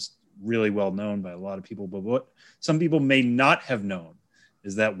classic. It was just really well known by a lot of people. But what some people may not have known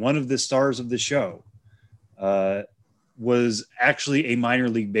is that one of the stars of the show was actually a minor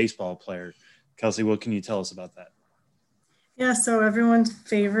league baseball player. Kelsey, what can you tell us about that? Yeah, so everyone's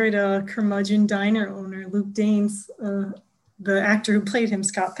favorite curmudgeon diner owner, Luke Danes, the actor who played him,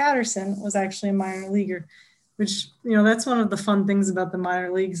 Scott Patterson, was actually a minor leaguer, which, that's one of the fun things about the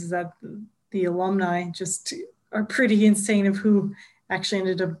minor leagues is that the alumni just are pretty insane of who actually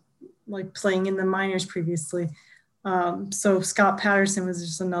ended up like playing in the minors previously. So Scott Patterson was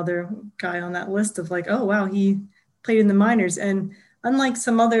just another guy on that list of like, oh, wow, he played in the minors. And unlike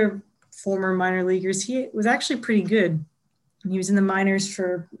some other former minor leaguers, he was actually pretty good. He was in the minors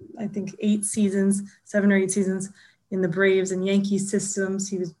for, I think, 7 or 8 seasons in the Braves and Yankees systems.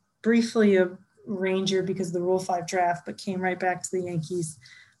 He was briefly a Ranger because of the Rule 5 draft, but came right back to the Yankees.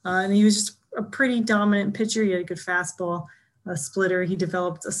 And he was just a pretty dominant pitcher. He had a good fastball, a splitter. He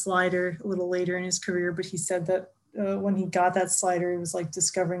developed a slider a little later in his career, but he said that when he got that slider, it was like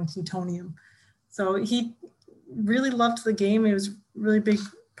discovering plutonium. So he really loved the game. It was a really big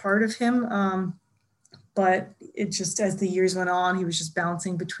part of him. But it just, as the years went on, he was just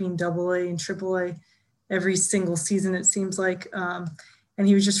bouncing between AA and AAA every single season, it seems like. And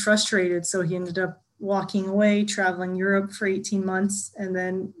he was just frustrated. So he ended up walking away, traveling Europe for 18 months, and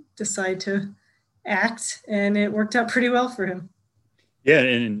then decided to act. And it worked out pretty well for him. Yeah,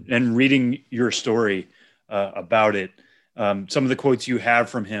 and reading your story about it, some of the quotes you have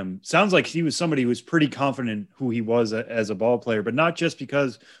from him, sounds like he was somebody who was pretty confident who he was as a ball player, but not just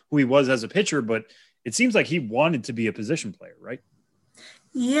because who he was as a pitcher, but it seems like he wanted to be a position player, right?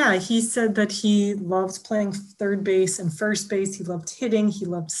 Yeah, he said that he loved playing third base and first base. He loved hitting. He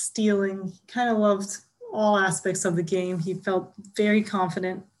loved stealing. He kind of loved all aspects of the game. He felt very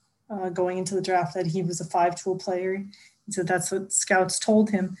confident going into the draft that he was a 5-tool player. He said that's what scouts told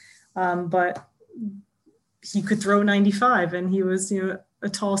him. But he could throw 95, and he was, a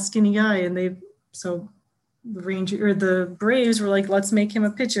tall, skinny guy. And so the Braves were like, let's make him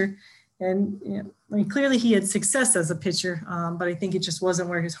a pitcher. And clearly he had success as a pitcher, but I think it just wasn't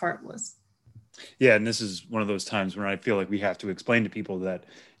where his heart was. Yeah, and this is one of those times when I feel like we have to explain to people that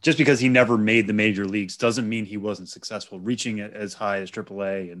just because he never made the major leagues doesn't mean he wasn't successful. Reaching it as high as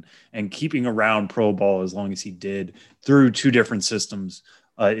AAA and keeping around pro ball as long as he did through two different systems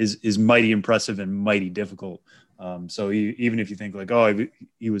is mighty impressive and mighty difficult. So even if you think like, oh,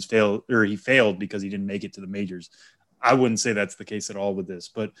 he failed because he didn't make it to the majors, I wouldn't say that's the case at all with this.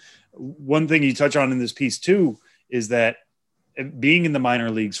 But one thing you touch on in this piece too is that being in the minor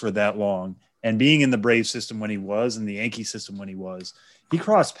leagues for that long and being in the Brave system when he was, and the Yankee system when he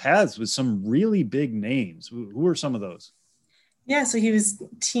crossed paths with some really big names. Who are some of those? Yeah, so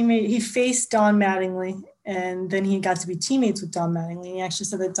he faced Don Mattingly, and then he got to be teammates with Don Mattingly. He actually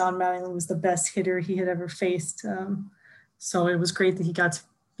said that Don Mattingly was the best hitter he had ever faced. So it was great that he got to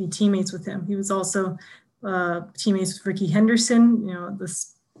be teammates with him. He was also teammates with Ricky Henderson. The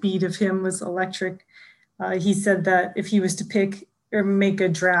speed of him was electric. He said that if he was to pick or make a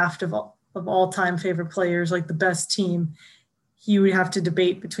draft of all-time favorite players, like the best team, he would have to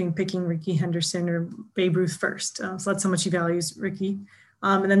debate between picking Ricky Henderson or Babe Ruth first. So that's how much he values Ricky.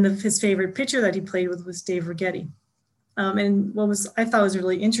 And then his favorite pitcher that he played with was Dave Righetti. And I thought was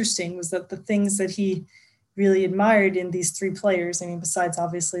really interesting was that the things that he really admired in these three players, besides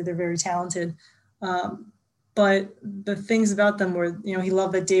obviously they're very talented, but the things about them were, he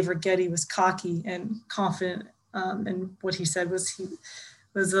loved that Dave Righetti was cocky and confident. And what he said was he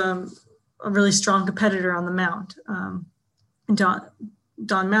was a really strong competitor on the mound. And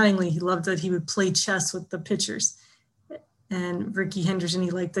Don Mattingly, he loved that he would play chess with the pitchers. And Ricky Henderson,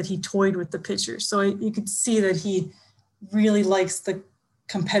 he liked that he toyed with the pitchers. So you could see that he really likes the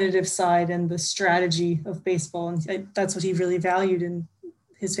competitive side and the strategy of baseball. And that's what he really valued in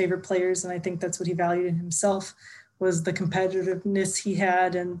his favorite players. And I think that's what he valued in himself, was the competitiveness he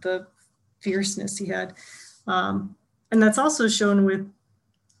had and the fierceness he had. And that's also shown with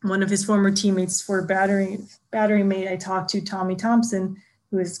one of his former teammates for battery mate I talked to, Tommy Thompson,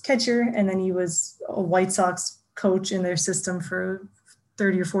 who was catcher, and then he was a White Sox coach in their system for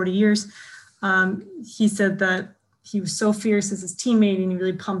 30 or 40 years. He said that he was so fierce as his teammate and he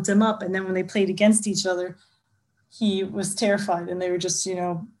really pumped him up. And then when they played against each other, he was terrified, and they would just,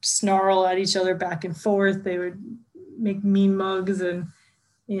 snarl at each other back and forth. They would make mean mugs and,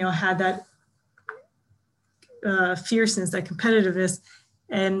 had that fierceness, that competitiveness.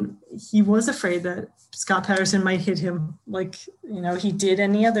 And he was afraid that Scott Patterson might hit him like, he did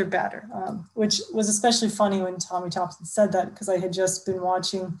any other batter, which was especially funny when Tommy Thompson said that, because I had just been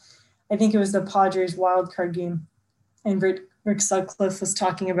watching, I think it was the Padres wild card game, and Rick Sutcliffe was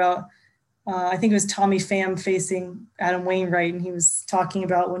talking about, I think it was Tommy Pham facing Adam Wainwright, and he was talking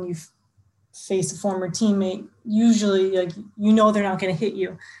about when you face a former teammate, usually they're not going to hit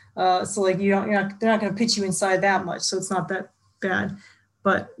you. So they're not going to pitch you inside that much, so it's not that bad.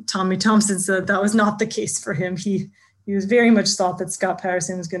 But Tommy Thompson said that was not the case for him. He was very much thought that Scott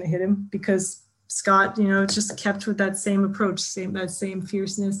Patterson was going to hit him, because Scott, just kept with that same approach, that same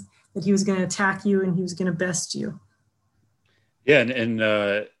fierceness, that he was going to attack you and he was going to best you. Yeah,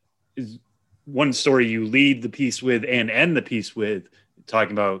 and one story you lead the piece with and end the piece with,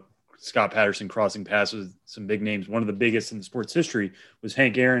 talking about Scott Patterson crossing paths with some big names. One of the biggest in the sports history was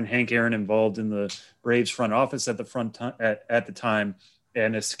Hank Aaron. Hank Aaron involved in the Braves front office at the time,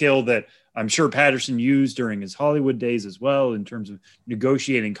 and a skill that I'm sure Patterson used during his Hollywood days as well in terms of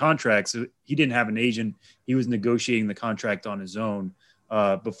negotiating contracts. He didn't have an agent. He was negotiating the contract on his own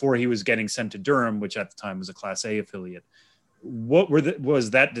before he was getting sent to Durham, which at the time was a Class A affiliate. What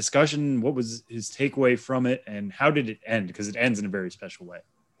was that discussion? What was his takeaway from it, and how did it end? Because it ends in a very special way.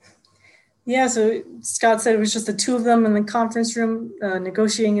 Yeah, so Scott said it was just the two of them in the conference room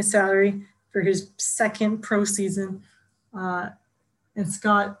negotiating his salary for his second pro season. And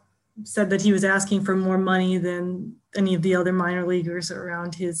Scott said that he was asking for more money than any of the other minor leaguers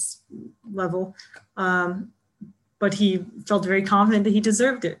around his level. But he felt very confident that he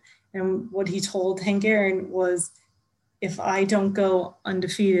deserved it. And what he told Hank Aaron was, if I don't go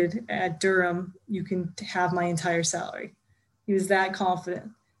undefeated at Durham, you can have my entire salary. He was that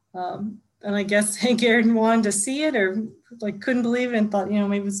confident. And I guess Hank Aaron wanted to see it, or couldn't believe it, and thought,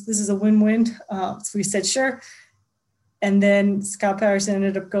 maybe this is a win-win. So we said, sure. And then Scott Patterson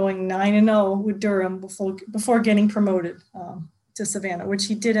ended up going 9-0 with Durham before getting promoted to Savannah, which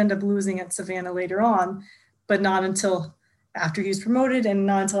he did end up losing at Savannah later on, but not until after he was promoted, and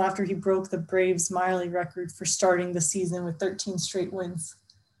not until after he broke the Braves minor league record for starting the season with 13 straight wins,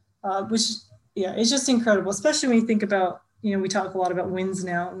 which yeah, it's just incredible, especially when you think about, we talk a lot about wins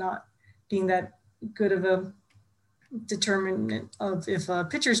now, not being that good of a determinant of if a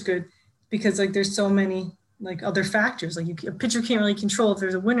pitcher's good, because like there's so many like other factors. Like a pitcher can't really control if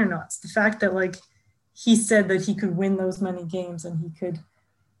there's a win or not. It's the fact that like he said that he could win those many games and he could,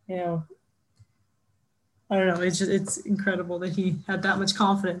 I don't know. It's incredible that he had that much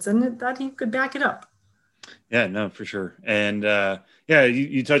confidence and that he could back it up. Yeah, no, for sure. And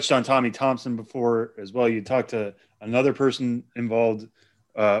you touched on Tommy Thompson before as well. You talked to another person involved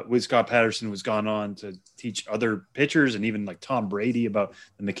with Scott Patterson, who's gone on to teach other pitchers and even like Tom Brady about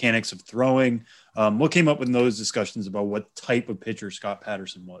the mechanics of throwing. What came up in those discussions about what type of pitcher Scott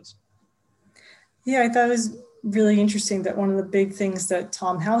Patterson was? Yeah, I thought it was really interesting that one of the big things that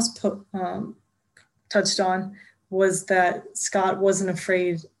Tom House touched on was that Scott wasn't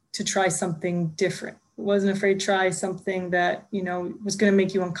afraid to try something different. Wasn't afraid to try something that, was going to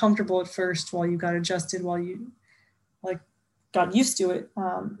make you uncomfortable at first while you got adjusted, while you like got used to it,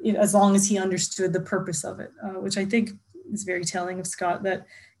 as long as he understood the purpose of it, which I think is very telling of Scott, that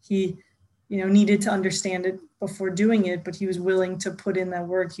he, needed to understand it before doing it, but he was willing to put in that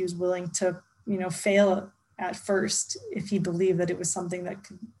work. He was willing to, fail at first if he believed that it was something that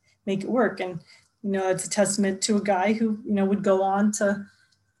could make it work. And, it's a testament to a guy who, would go on to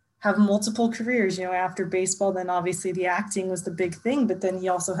have multiple careers, after baseball. Then obviously the acting was the big thing, but then he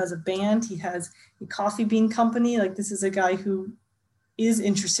also has a band. He has a coffee bean company. Like, this is a guy who is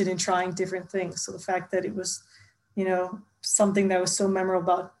interested in trying different things. So the fact that it was, something that was so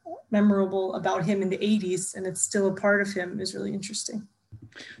memorable about him in the 80s, and it's still a part of him, is really interesting.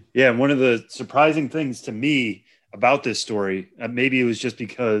 Yeah. And one of the surprising things to me about this story, maybe it was just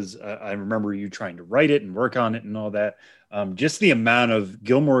because I remember you trying to write it and work on it and all that. Just the amount of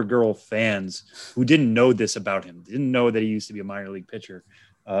Gilmore Girl fans who didn't know this about him, didn't know that he used to be a minor league pitcher.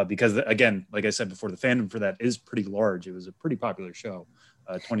 Because again, like I said before, the fandom for that is pretty large. It was a pretty popular show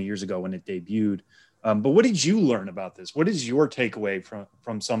 20 years ago when it debuted. But what did you learn about this? What is your takeaway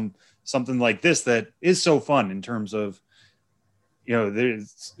from something like this that is so fun in terms of,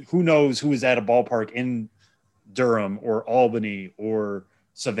 there's who knows who is at a ballpark in Durham or Albany or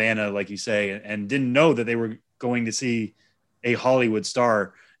Savannah, like you say, and didn't know that they were going to see a Hollywood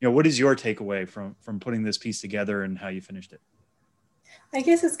star. What is your takeaway from putting this piece together and how you finished it? I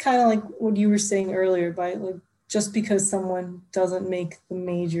guess it's kind of like what you were saying earlier, by like, just because someone doesn't make the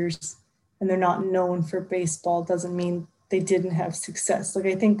majors and they're not known for baseball doesn't mean they didn't have success. Like,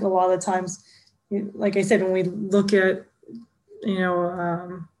 I think a lot of times, like I said, when we look at,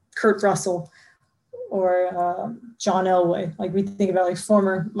 Kurt Russell or John Elway, like we think about like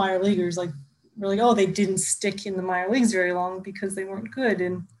former minor leaguers, like we're like, oh, they didn't stick in the minor leagues very long because they weren't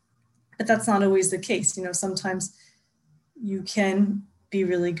good. But that's not always the case. Sometimes you can be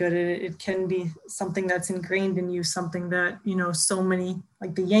really good at it. It can be something that's ingrained in you, something that, so many,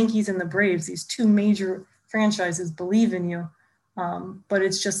 like the Yankees and the Braves, these two major franchises believe in you, but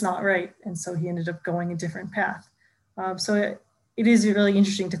it's just not right. And so he ended up going a different path. So it is really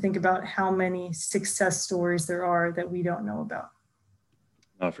interesting to think about how many success stories there are that we don't know about.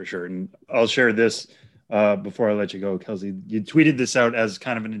 Oh, for sure. And I'll share this before I let you go, Kelsey. You tweeted this out as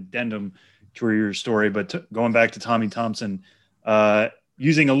kind of an addendum to your story, but going back to Tommy Thompson,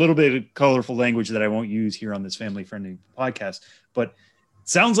 using a little bit of colorful language that I won't use here on this family-friendly podcast, but it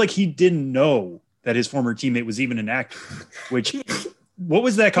sounds like he didn't know that his former teammate was even an actor, what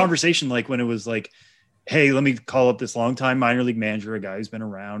was that conversation like when it was like, hey, let me call up this longtime minor league manager, a guy who's been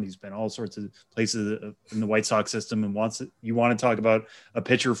around. He's been all sorts of places in the White Sox system and you want to talk about a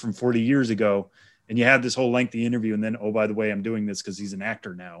pitcher from 40 years ago. And you had this whole lengthy interview. And then, oh, by the way, I'm doing this because he's an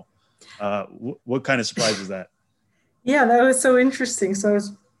actor now. What kind of surprise was that? Yeah, that was so interesting. So I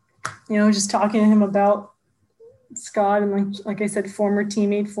was, just talking to him about Scott and like I said, former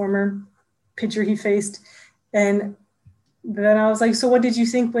teammate, former pitcher he faced. And then I was like, so what did you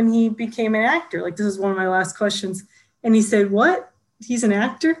think when he became an actor? Like, this is one of my last questions. And he said, what? He's an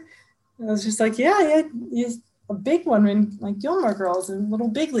actor? And I was just like, yeah, he's a big one in like Gilmore Girls and Little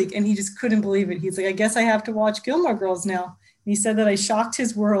Big League. And he just couldn't believe it. He's like, I guess I have to watch Gilmore Girls now. And he said that I shocked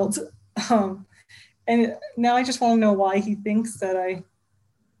his world. And now I just want to know why he thinks that I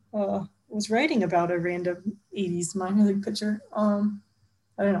was writing about a random 80s minor league pitcher.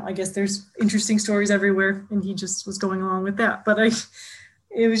 I don't know. I guess there's interesting stories everywhere, and he just was going along with that. But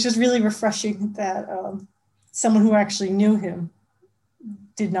it was just really refreshing that someone who actually knew him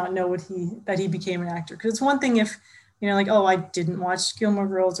did not know that he became an actor. Because it's one thing if, like, oh, I didn't watch Gilmore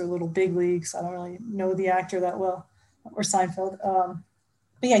Girls or Little Big Leagues. I don't really know the actor that well, or Seinfeld.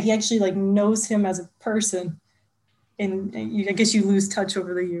 But yeah, he actually like knows him as a person, and I guess you lose touch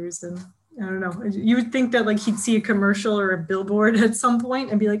over the years, and I don't know. You would think that like he'd see a commercial or a billboard at some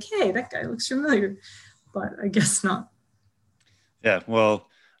point and be like, hey, that guy looks familiar, but I guess not. Yeah. Well,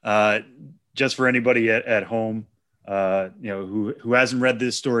 just for anybody at home, who hasn't read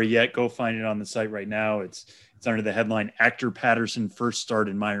this story yet, go find it on the site right now. It's under the headline "Actor Patterson First Start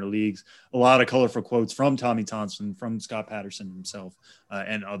in Minor Leagues." A lot of colorful quotes from Tommy Thompson, from Scott Patterson himself,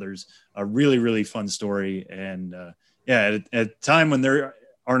 and others. A really, really fun story. And at a time when there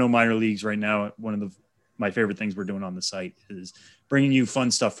are no minor leagues right now, one of my favorite things we're doing on the site is bringing you fun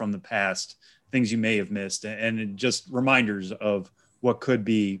stuff from the past, things you may have missed, and just reminders of what could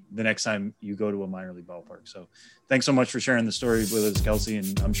be the next time you go to a minor league ballpark. So thanks so much for sharing the story with us, Kelsey.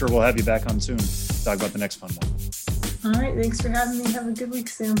 And I'm sure we'll have you back on soon to talk about the next fun one. All right. Thanks for having me. Have a good week,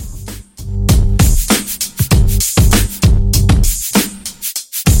 Sam.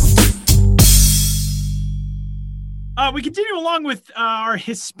 We continue along with our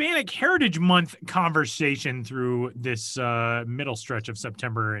Hispanic Heritage Month conversation through this middle stretch of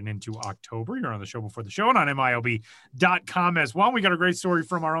September and into October. You're on the show before the show and on MILB.com as well. We got a great story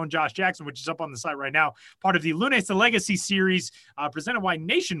from our own Josh Jackson, which is up on the site right now, part of the Lunes the Legacy series presented by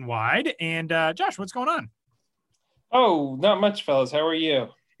Nationwide. And Josh, what's going on? Oh, not much, fellas. How are you?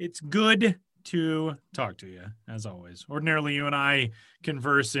 It's good to talk to you, as always. Ordinarily, you and I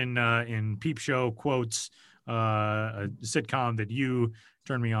converse in peep show quotes, a sitcom that you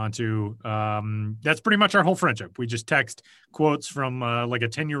turned me on to. That's pretty much our whole friendship. We just text quotes from like a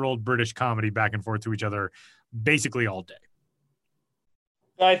 10-year-old British comedy back and forth to each other basically all day.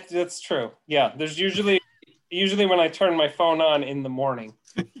 That's true. Yeah, there's usually when I turn my phone on in the morning.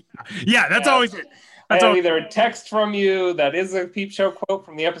 Yeah, that's always it. I have either a text from you that is a peep show quote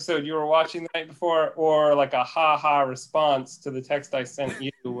from the episode you were watching the night before, or like a ha-ha response to the text I sent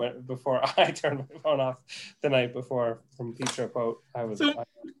you before I turned my phone off the night before from peep show quote.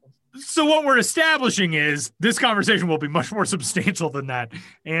 So what we're establishing is this conversation will be much more substantial than that.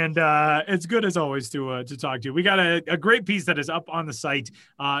 And it's good, as always, to talk to you. We got a great piece that is up on the site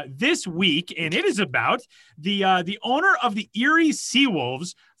this week, and it is about the owner of the Erie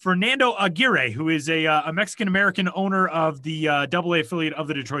Seawolves, Fernando Aguirre, who is a Mexican-American owner of the AA affiliate of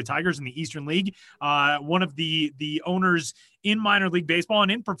the Detroit Tigers in the Eastern League, one of the owners in minor league baseball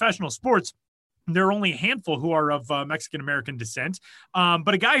and in professional sports. There are only a handful who are of Mexican-American descent,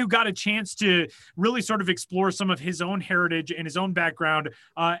 but a guy who got a chance to really sort of explore some of his own heritage and his own background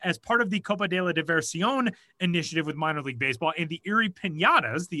as part of the Copa de la Diversión initiative with minor league baseball and the Erie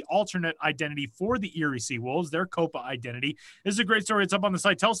Piñatas, the alternate identity for the Erie Seawolves, their Copa identity. This is a great story. It's up on the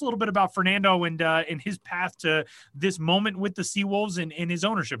site. Tell us a little bit about Fernando and his path to this moment with the Seawolves and his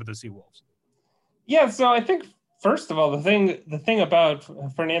ownership of the Seawolves. Yeah, so I think first of all, the thing about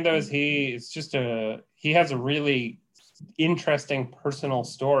Fernando is he has a really interesting personal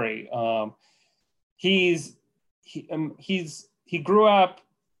story. He grew up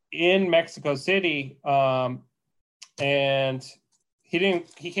in Mexico City, and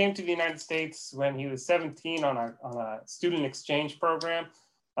he came to the United States when he was 17 on a student exchange program,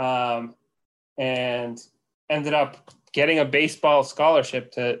 and ended up getting a baseball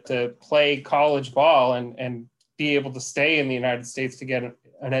scholarship to play college ball and be able to stay in the United States to get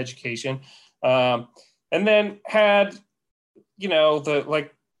an education, and then had, the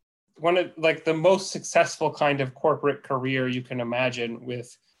most successful kind of corporate career you can imagine.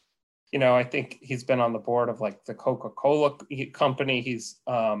 With, I think he's been on the board of like the Coca-Cola company. He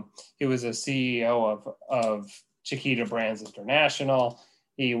was a CEO of Chiquita Brands International.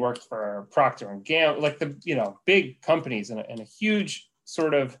 He worked for Procter & Gamble, like the big companies, and a huge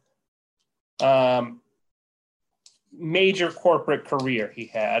sort of major corporate career he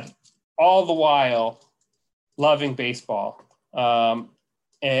had, all the while loving baseball.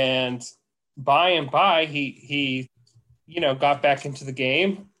 And by and by, he got back into the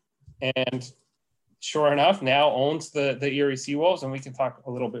game, and sure enough, now owns the Erie Seawolves, and we can talk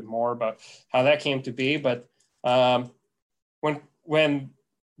a little bit more about how that came to be. But when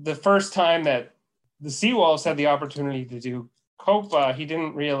the first time that the Seawolves had the opportunity to do Copa, he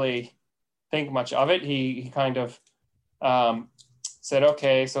didn't really think much of it. He kind of said,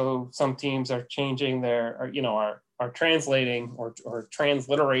 okay, so some teams are changing are translating or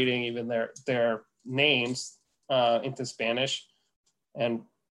transliterating even their names into Spanish and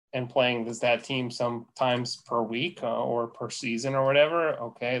playing as that team sometimes per week or per season or whatever.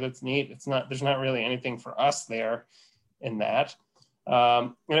 Okay, that's neat. There's not really anything for us there in that.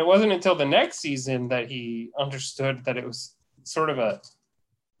 And it wasn't until the next season that he understood that it was sort of a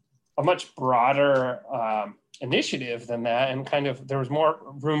much broader initiative than that, and kind of there was more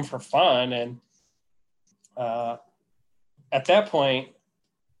room for fun. And at that point,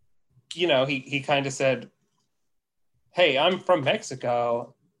 he kind of said, hey, I'm from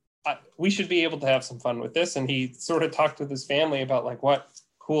Mexico. We should be able to have some fun with this. And he sort of talked with his family about like what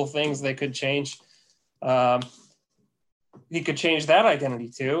cool things they could change. He could change that identity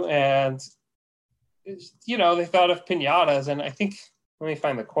to. And, they thought of piñatas. And I think, let me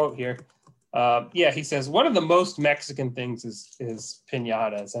find the quote here. He says, one of the most Mexican things is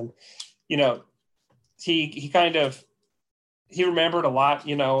piñatas. And, he remembered a lot,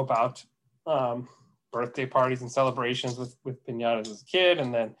 about birthday parties and celebrations with piñatas as a kid.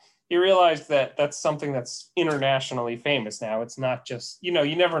 And then he realized that that's something that's internationally famous now. It's not just, you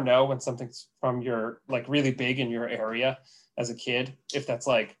never know when something's from your, like, really big in your area as a kid, if that's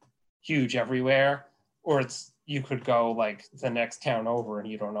like huge everywhere, or you could go like the next town over and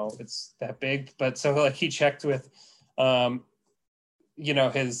you don't know if it's that big. But so like he checked with,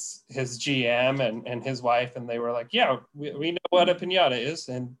 his GM and his wife, and they were like, yeah, we know what a piñata is,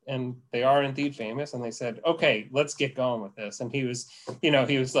 and they are indeed famous. And they said, okay, let's get going with this. And he was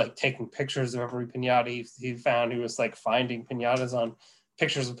like taking pictures of every piñata he found. He was like finding pictures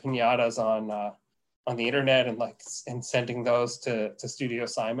of piñatas on the internet and sending those to Studio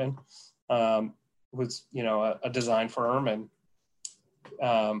Simon, who's a design firm, and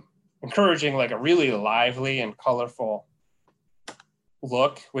encouraging like a really lively and colorful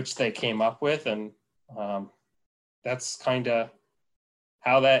look, which they came up with. And that's kind of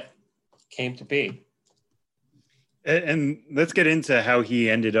how that came to be. And let's get into how he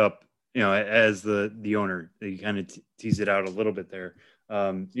ended up, as the owner. You kind of tease it out a little bit there.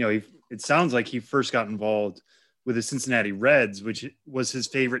 It sounds like he first got involved with the Cincinnati Reds, which was his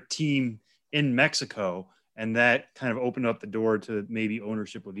favorite team in Mexico. And that kind of opened up the door to maybe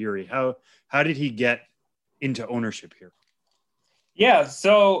ownership of Erie. How did he get into ownership here? Yeah,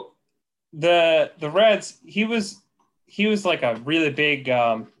 so the Reds, he was like a really big,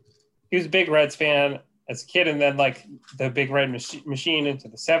 he was a big Reds fan as a kid, and then like the Big Red Machine into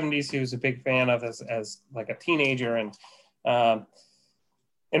the 70s, he was a big fan of as like a teenager. And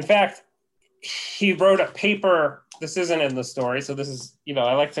in fact, he wrote a paper. This isn't in the story, so this is,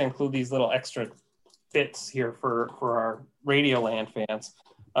 I like to include these little extra bits here for our Radioland fans.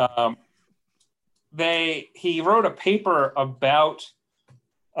 He wrote a paper about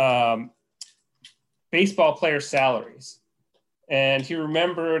baseball player salaries, and he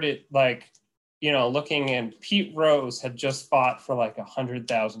remembered it like, looking, and Pete Rose had just fought for like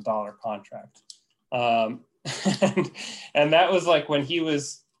 $100,000 contract. And that was like when he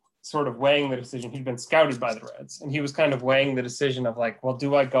was sort of weighing the decision. He'd been scouted by the Reds, and he was kind of weighing the decision of like, well,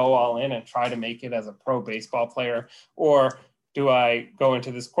 do I go all in and try to make it as a pro baseball player, or do I go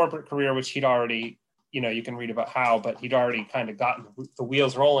into this corporate career, which he'd already, you can read about how, but he'd already kind of gotten the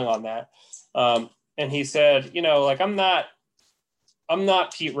wheels rolling on that. And he said, like, I'm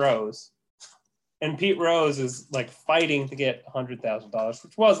not Pete Rose. And Pete Rose is like fighting to get $100,000,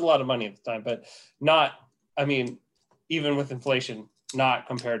 which was a lot of money at the time, but not, even with inflation, not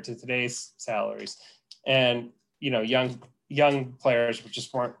compared to today's salaries. And, young players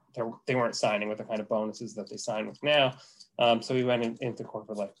just they weren't signing with the kind of bonuses that they sign with now. So he went into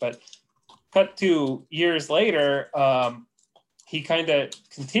corporate life. But cut to years later, he kind of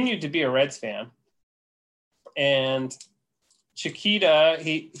continued to be a Reds fan. And Chiquita,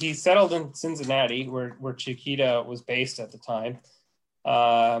 he settled in Cincinnati, where Chiquita was based at the time.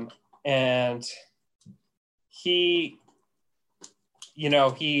 And he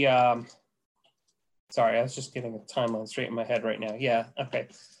sorry, I was just getting a timeline straight in my head right now. Yeah, okay.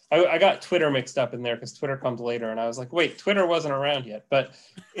 I got Twitter mixed up in there because Twitter comes later, and I was like, wait, Twitter wasn't around yet. But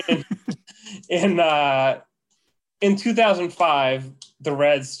in 2005, the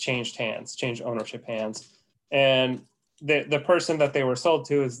Reds changed ownership hands, and the person that they were sold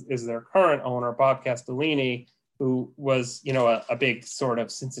to is their current owner, Bob Castellini, who was, a big sort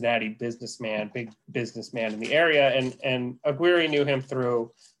of Cincinnati big businessman in the area. And Aguirre knew him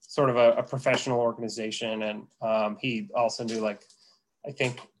through sort of a professional organization. And he also knew, like, I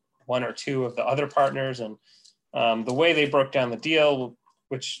think one or two of the other partners. And the way they broke down the deal,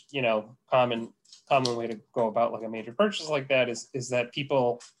 which, common way to go about like a major purchase like that is that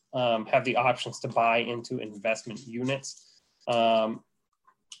people have the options to buy into investment units. And,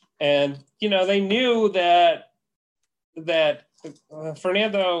 they knew that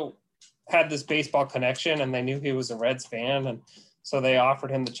Fernando had this baseball connection, and they knew he was a Reds fan. And so they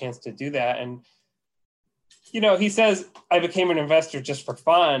offered him the chance to do that. And, he says, I became an investor just for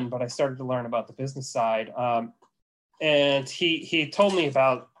fun, but I started to learn about the business side. And he told me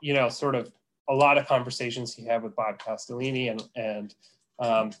about, sort of a lot of conversations he had with Bob Castellini and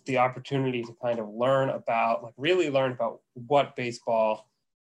the opportunity to kind of really learn about what baseball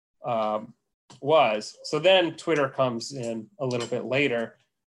was. So then Twitter comes in a little bit later.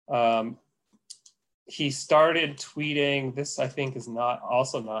 He started tweeting, this I think is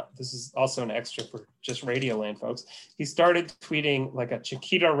this is also an extra for just Radioland folks. He started tweeting like a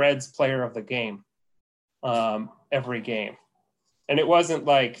Chiquita Reds player of the game every game. And it wasn't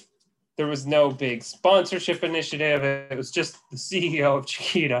like, there was no big sponsorship initiative. It was just the CEO of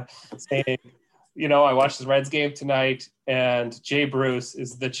Chiquita saying, I watched the Reds game tonight, and Jay Bruce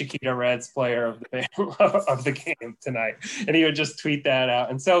is the Chiquita Reds player of the game tonight. And he would just tweet that out.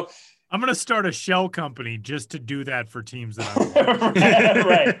 And so I'm going to start a shell company just to do that for teams that I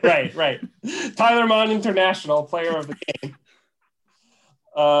want. Right. Tyler Mon International, player of the game.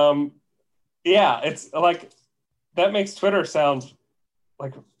 It's like, that makes Twitter sound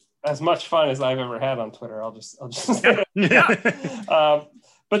like as much fun as I've ever had on Twitter. I'll just say that.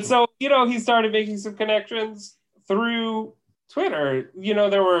 But so, he started making some connections through Twitter.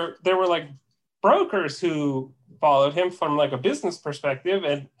 There were like brokers who followed him from like a business perspective,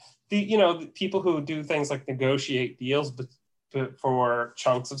 and the people who do things like negotiate deals for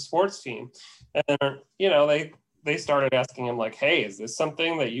chunks of sports team. And, they started asking him like, hey, is this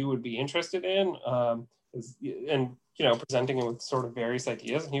something that you would be interested in? Presenting him with sort of various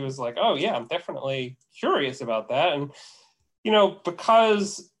ideas. And he was like, oh yeah, I'm definitely curious about that. And,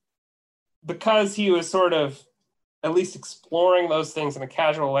 because he was sort of at least exploring those things in a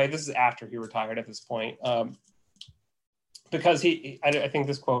casual way. This is after he retired at this point. Because I think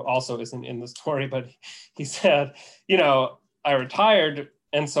this quote also isn't in the story, but he said, I retired,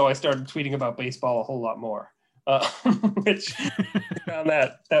 and so I started tweeting about baseball a whole lot more. Which I found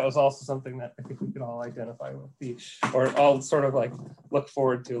that was also something that I think we could all identify with, or all sort of like look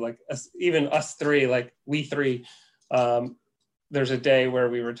forward to, like even us three, like we three. There's a day where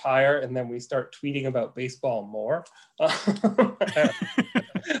we retire and then we start tweeting about baseball more. I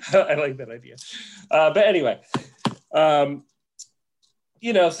like that idea. But anyway, so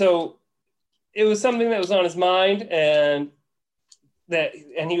it was something that was on his mind, and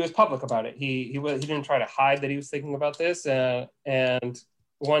he was public about it. He didn't try to hide that he was thinking about this. And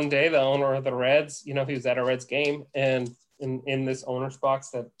one day, the owner of the Reds, he was at a Reds game, and in this owner's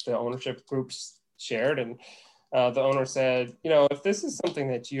box that the ownership groups shared, and the owner said, if this is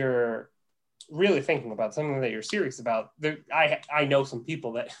something that you're really thinking about, something that you're serious about, I know some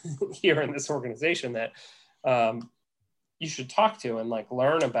people that here in this organization that you should talk to and like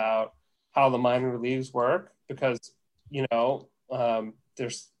learn about how the minor leagues work, because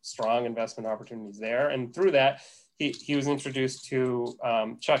there's strong investment opportunities there. And through that, he was introduced to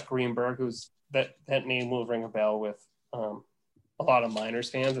Chuck Greenberg, who's that name will ring a bell with a lot of minors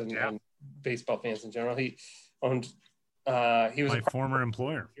fans and baseball fans in general. He owned he was my former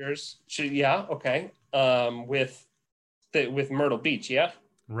employer. Yeah, okay. With Myrtle Beach, yeah.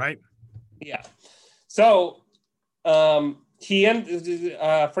 Right. Yeah. So Fernando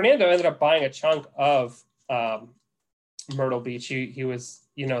ended up buying a chunk of Myrtle Beach. He was,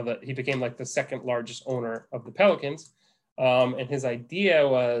 he became like the second largest owner of the Pelicans. And his idea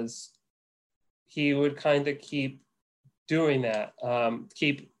was he would kind of keep doing that,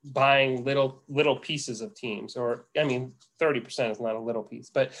 keep buying little pieces of teams, 30% is not a little piece,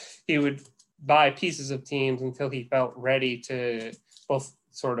 but he would buy pieces of teams until he felt ready to both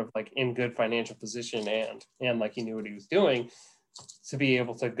sort of like in good financial position and like he knew what he was doing to be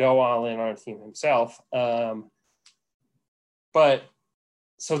able to go all in on a team himself. But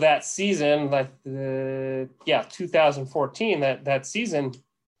so that season, like 2014, that season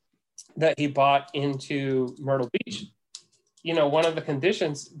that he bought into Myrtle Beach, one of the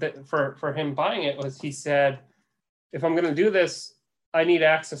conditions that for him buying it was, he said, if I'm going to do this, I need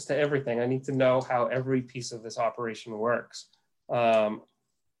access to everything. I need to know how every piece of this operation works.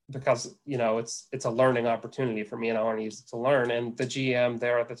 Because, it's a learning opportunity for me, and I want to use it to learn. And the GM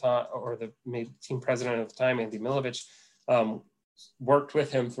there at the time, or the team president at the time, Andy Milovich, worked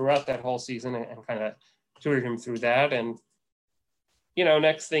with him throughout that whole season and kind of tutored him through that. And,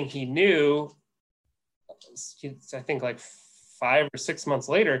 next thing he knew, I think like 5 or 6 months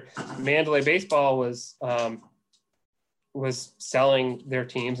later, Mandalay Baseball was selling their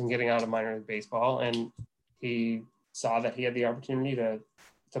teams and getting out of minor league baseball. And he saw that he had the opportunity to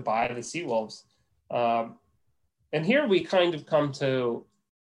buy the Seawolves. And here we kind of come to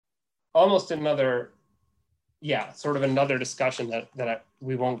almost another discussion that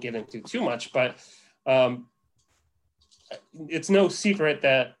we won't get into too much, but it's no secret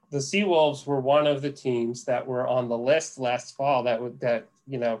that the Seawolves were one of the teams that were on the list last fall that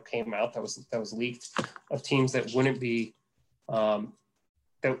came out, that was leaked, of teams that wouldn't be that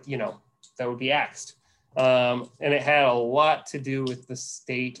would be axed. And it had a lot to do with the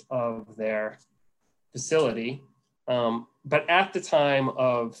state of their facility. But at the time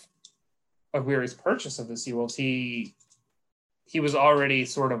of Aguirre's purchase of the Seawolves, he was already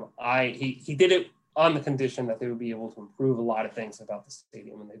sort of he did it on the condition that they would be able to improve a lot of things about the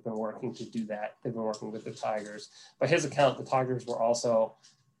stadium, and they've been working to do that. They've been working with the Tigers. By his account, the Tigers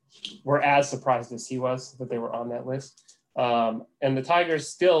were as surprised as he was that they were on that list. And the Tigers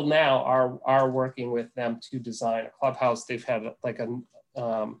still now are working with them to design a clubhouse. They've had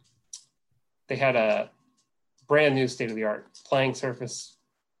they had a brand new state-of-the-art playing surface,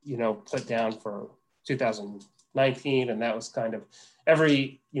 put down for 2019, and that was kind of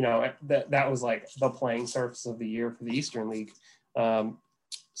that was like the playing surface of the year for the Eastern League.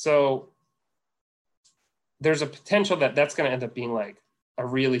 So there's a potential that that's going to end up being like a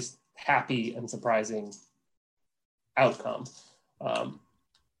really happy and surprising outcome,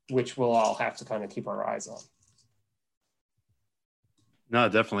 which we'll all have to kind of keep our eyes on. No,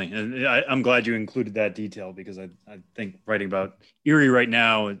 definitely. And I'm glad you included that detail, because I think writing about Erie right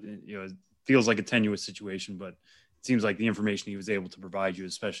now, it feels like a tenuous situation, but it seems like the information he was able to provide you,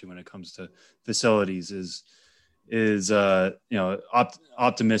 especially when it comes to facilities, is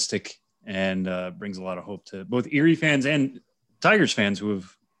optimistic and brings a lot of hope to both Erie fans and Tigers fans who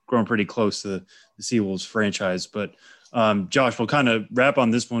have grown pretty close to the Seawolves franchise. But Josh, we'll kind of wrap on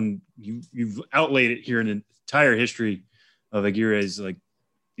this one. You've outlaid it here in an entire history of Aguirre's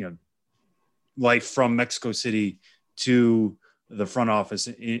life from Mexico City to the front office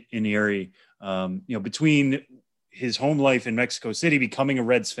in Erie. Between his home life in Mexico City, becoming a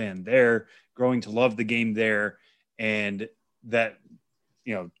Reds fan there, growing to love the game there, and that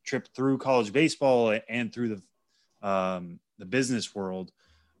trip through college baseball and through the business world.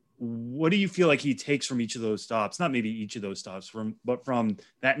 What do you feel like he takes from each of those stops? Not maybe each of those stops, but from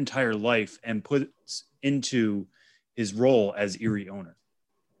that entire life, and puts into his role as Erie owner?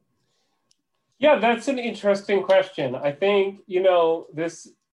 Yeah, that's an interesting question. I think, this,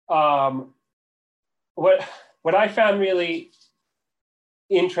 what I found really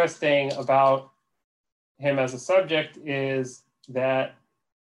interesting about him as a subject is that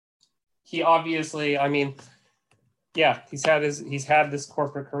he obviously, he's had this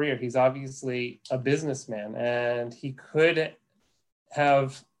corporate career. He's obviously a businessman, and he could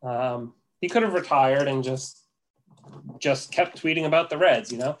have retired and just kept tweeting about the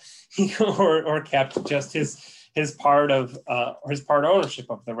Reds, or kept just his part ownership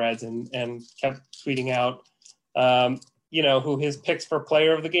of the Reds and kept tweeting out, who his picks for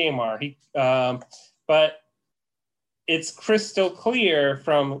player of the game are. But it's crystal clear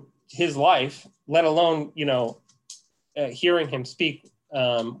from his life, let alone, hearing him speak,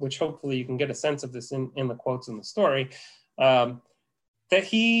 which hopefully you can get a sense of this in the quotes in the story, that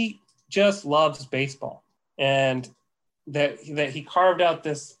he just loves baseball, and that he carved out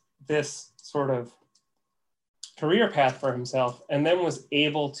this sort of career path for himself, and then was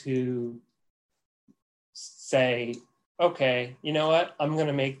able to say, okay, you know what? I'm going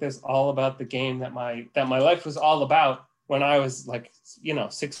to make this all about the game that my life was all about when I was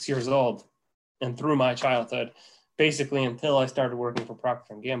 6 years old and through my childhood, basically until I started working for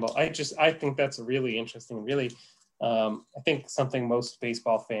Procter & Gamble. I think that's a really interesting, I think something most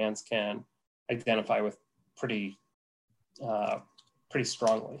baseball fans can identify with pretty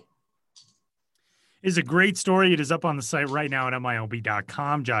strongly. Is a great story. It is up on the site right now at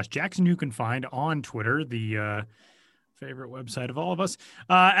MILB.com. Josh Jackson, you can find on Twitter, the favorite website of all of us,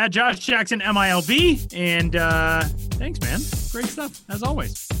 at Josh Jackson MILB. And thanks, man. Great stuff, as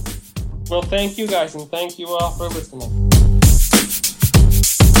always. Well, thank you guys, and thank you all for listening.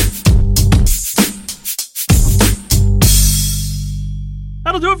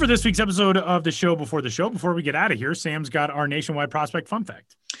 That'll do it for this week's episode of the show before the show. Before we get out of here, Sam's got our nationwide prospect fun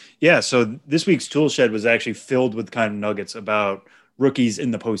fact. Yeah, so this week's tool shed was actually filled with kind of nuggets about rookies in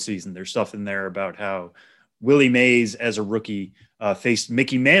the postseason. There's stuff in there about how Willie Mays as a rookie faced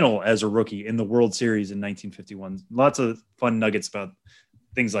Mickey Mantle as a rookie in the World Series in 1951. Lots of fun nuggets about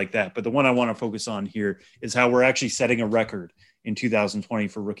things like that. But the one I want to focus on here is how we're actually setting a record in 2020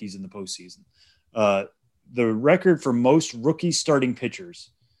 for rookies in the postseason. The record for most rookie starting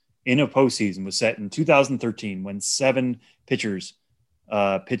pitchers in a postseason was set in 2013 when 7 pitchers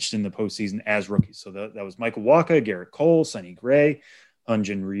pitched in the postseason as rookies. So that was Michael Wacha, Garrett Cole, Sonny Gray,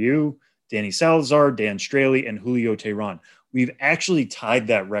 Hyun-Jin Ryu, Danny Salazar, Dan Straley, and Julio Teheran. We've actually tied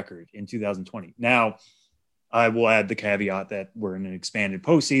that record in 2020. Now, I will add the caveat that we're in an expanded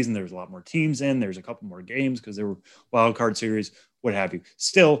postseason. There's a lot more teams in. There's a couple more games because there were wild card series, what have you.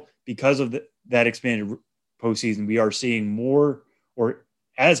 Still, because of that expanded postseason, we are seeing more or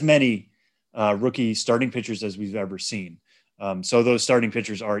as many rookie starting pitchers as we've ever seen. So those starting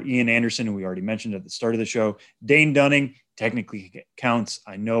pitchers are Ian Anderson, who we already mentioned at the start of the show. Dane Dunning technically counts.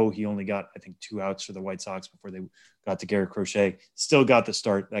 I know he only got, I think, 2 outs for the White Sox before they got to Garrett Crochet. Still got the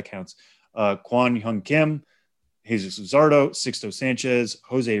start. That counts. Kwon Hyun Kim, Jesus Luzardo, Sixto Sanchez,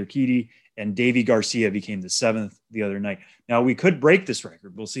 Jose Urquidy, and Davy Garcia became the 7th the other night. Now, we could break this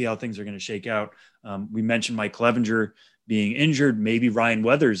record. We'll see how things are going to shake out. We mentioned Mike Clevenger being injured. Maybe Ryan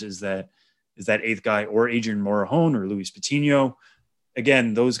Weathers is that 8th guy, or Adrian Morejon or Luis Patino.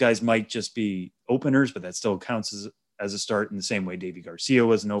 Again, those guys might just be openers, but that still counts as a start in the same way Davy Garcia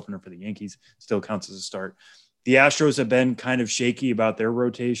was an opener for the Yankees, still counts as a start. The Astros have been kind of shaky about their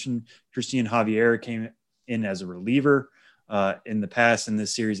rotation. Christian Javier came in as a reliever in the past in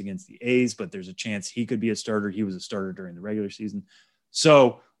this series against the A's, but there's a chance he could be a starter. He was a starter during the regular season.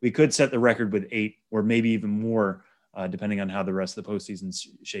 So we could set the record with 8 or maybe even more, depending on how the rest of the postseason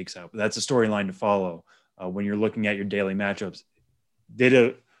shakes out. But that's a storyline to follow when you're looking at your daily matchups. Did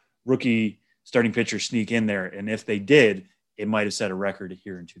a rookie starting pitcher sneak in there? And if they did, it might have set a record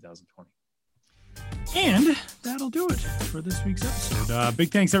here in 2020. And that'll do it for this week's episode.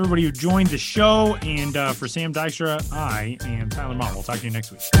 Big thanks to everybody who joined the show. And for Sam Dykstra, I am Tyler Mott. We'll talk to you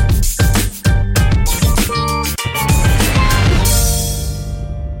next week.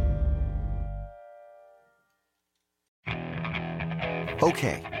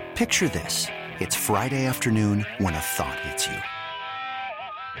 Okay, picture this. It's Friday afternoon when a thought hits you.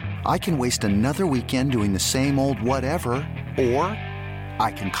 I can waste another weekend doing the same old whatever, or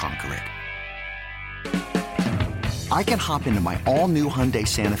I can conquer it. I can hop into my all-new Hyundai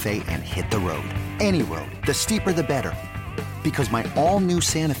Santa Fe and hit the road. Any road. The steeper, the better. Because my all-new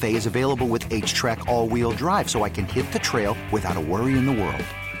Santa Fe is available with H-Track all-wheel drive, so I can hit the trail without a worry in the world.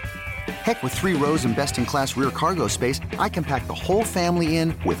 Heck, with 3 rows and best-in-class rear cargo space, I can pack the whole family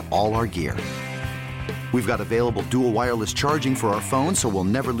in with all our gear. We've got available dual wireless charging for our phones, so we'll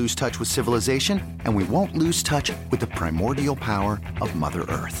never lose touch with civilization, and we won't lose touch with the primordial power of Mother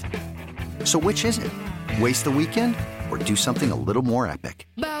Earth. So which is it? Waste the weekend or do something a little more epic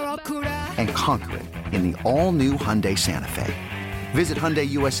and conquer it in the all-new Hyundai Santa Fe. Visit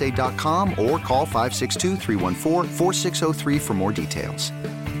HyundaiUSA.com or call 562-314-4603 for more details.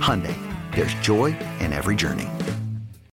 Hyundai, there's joy in every journey.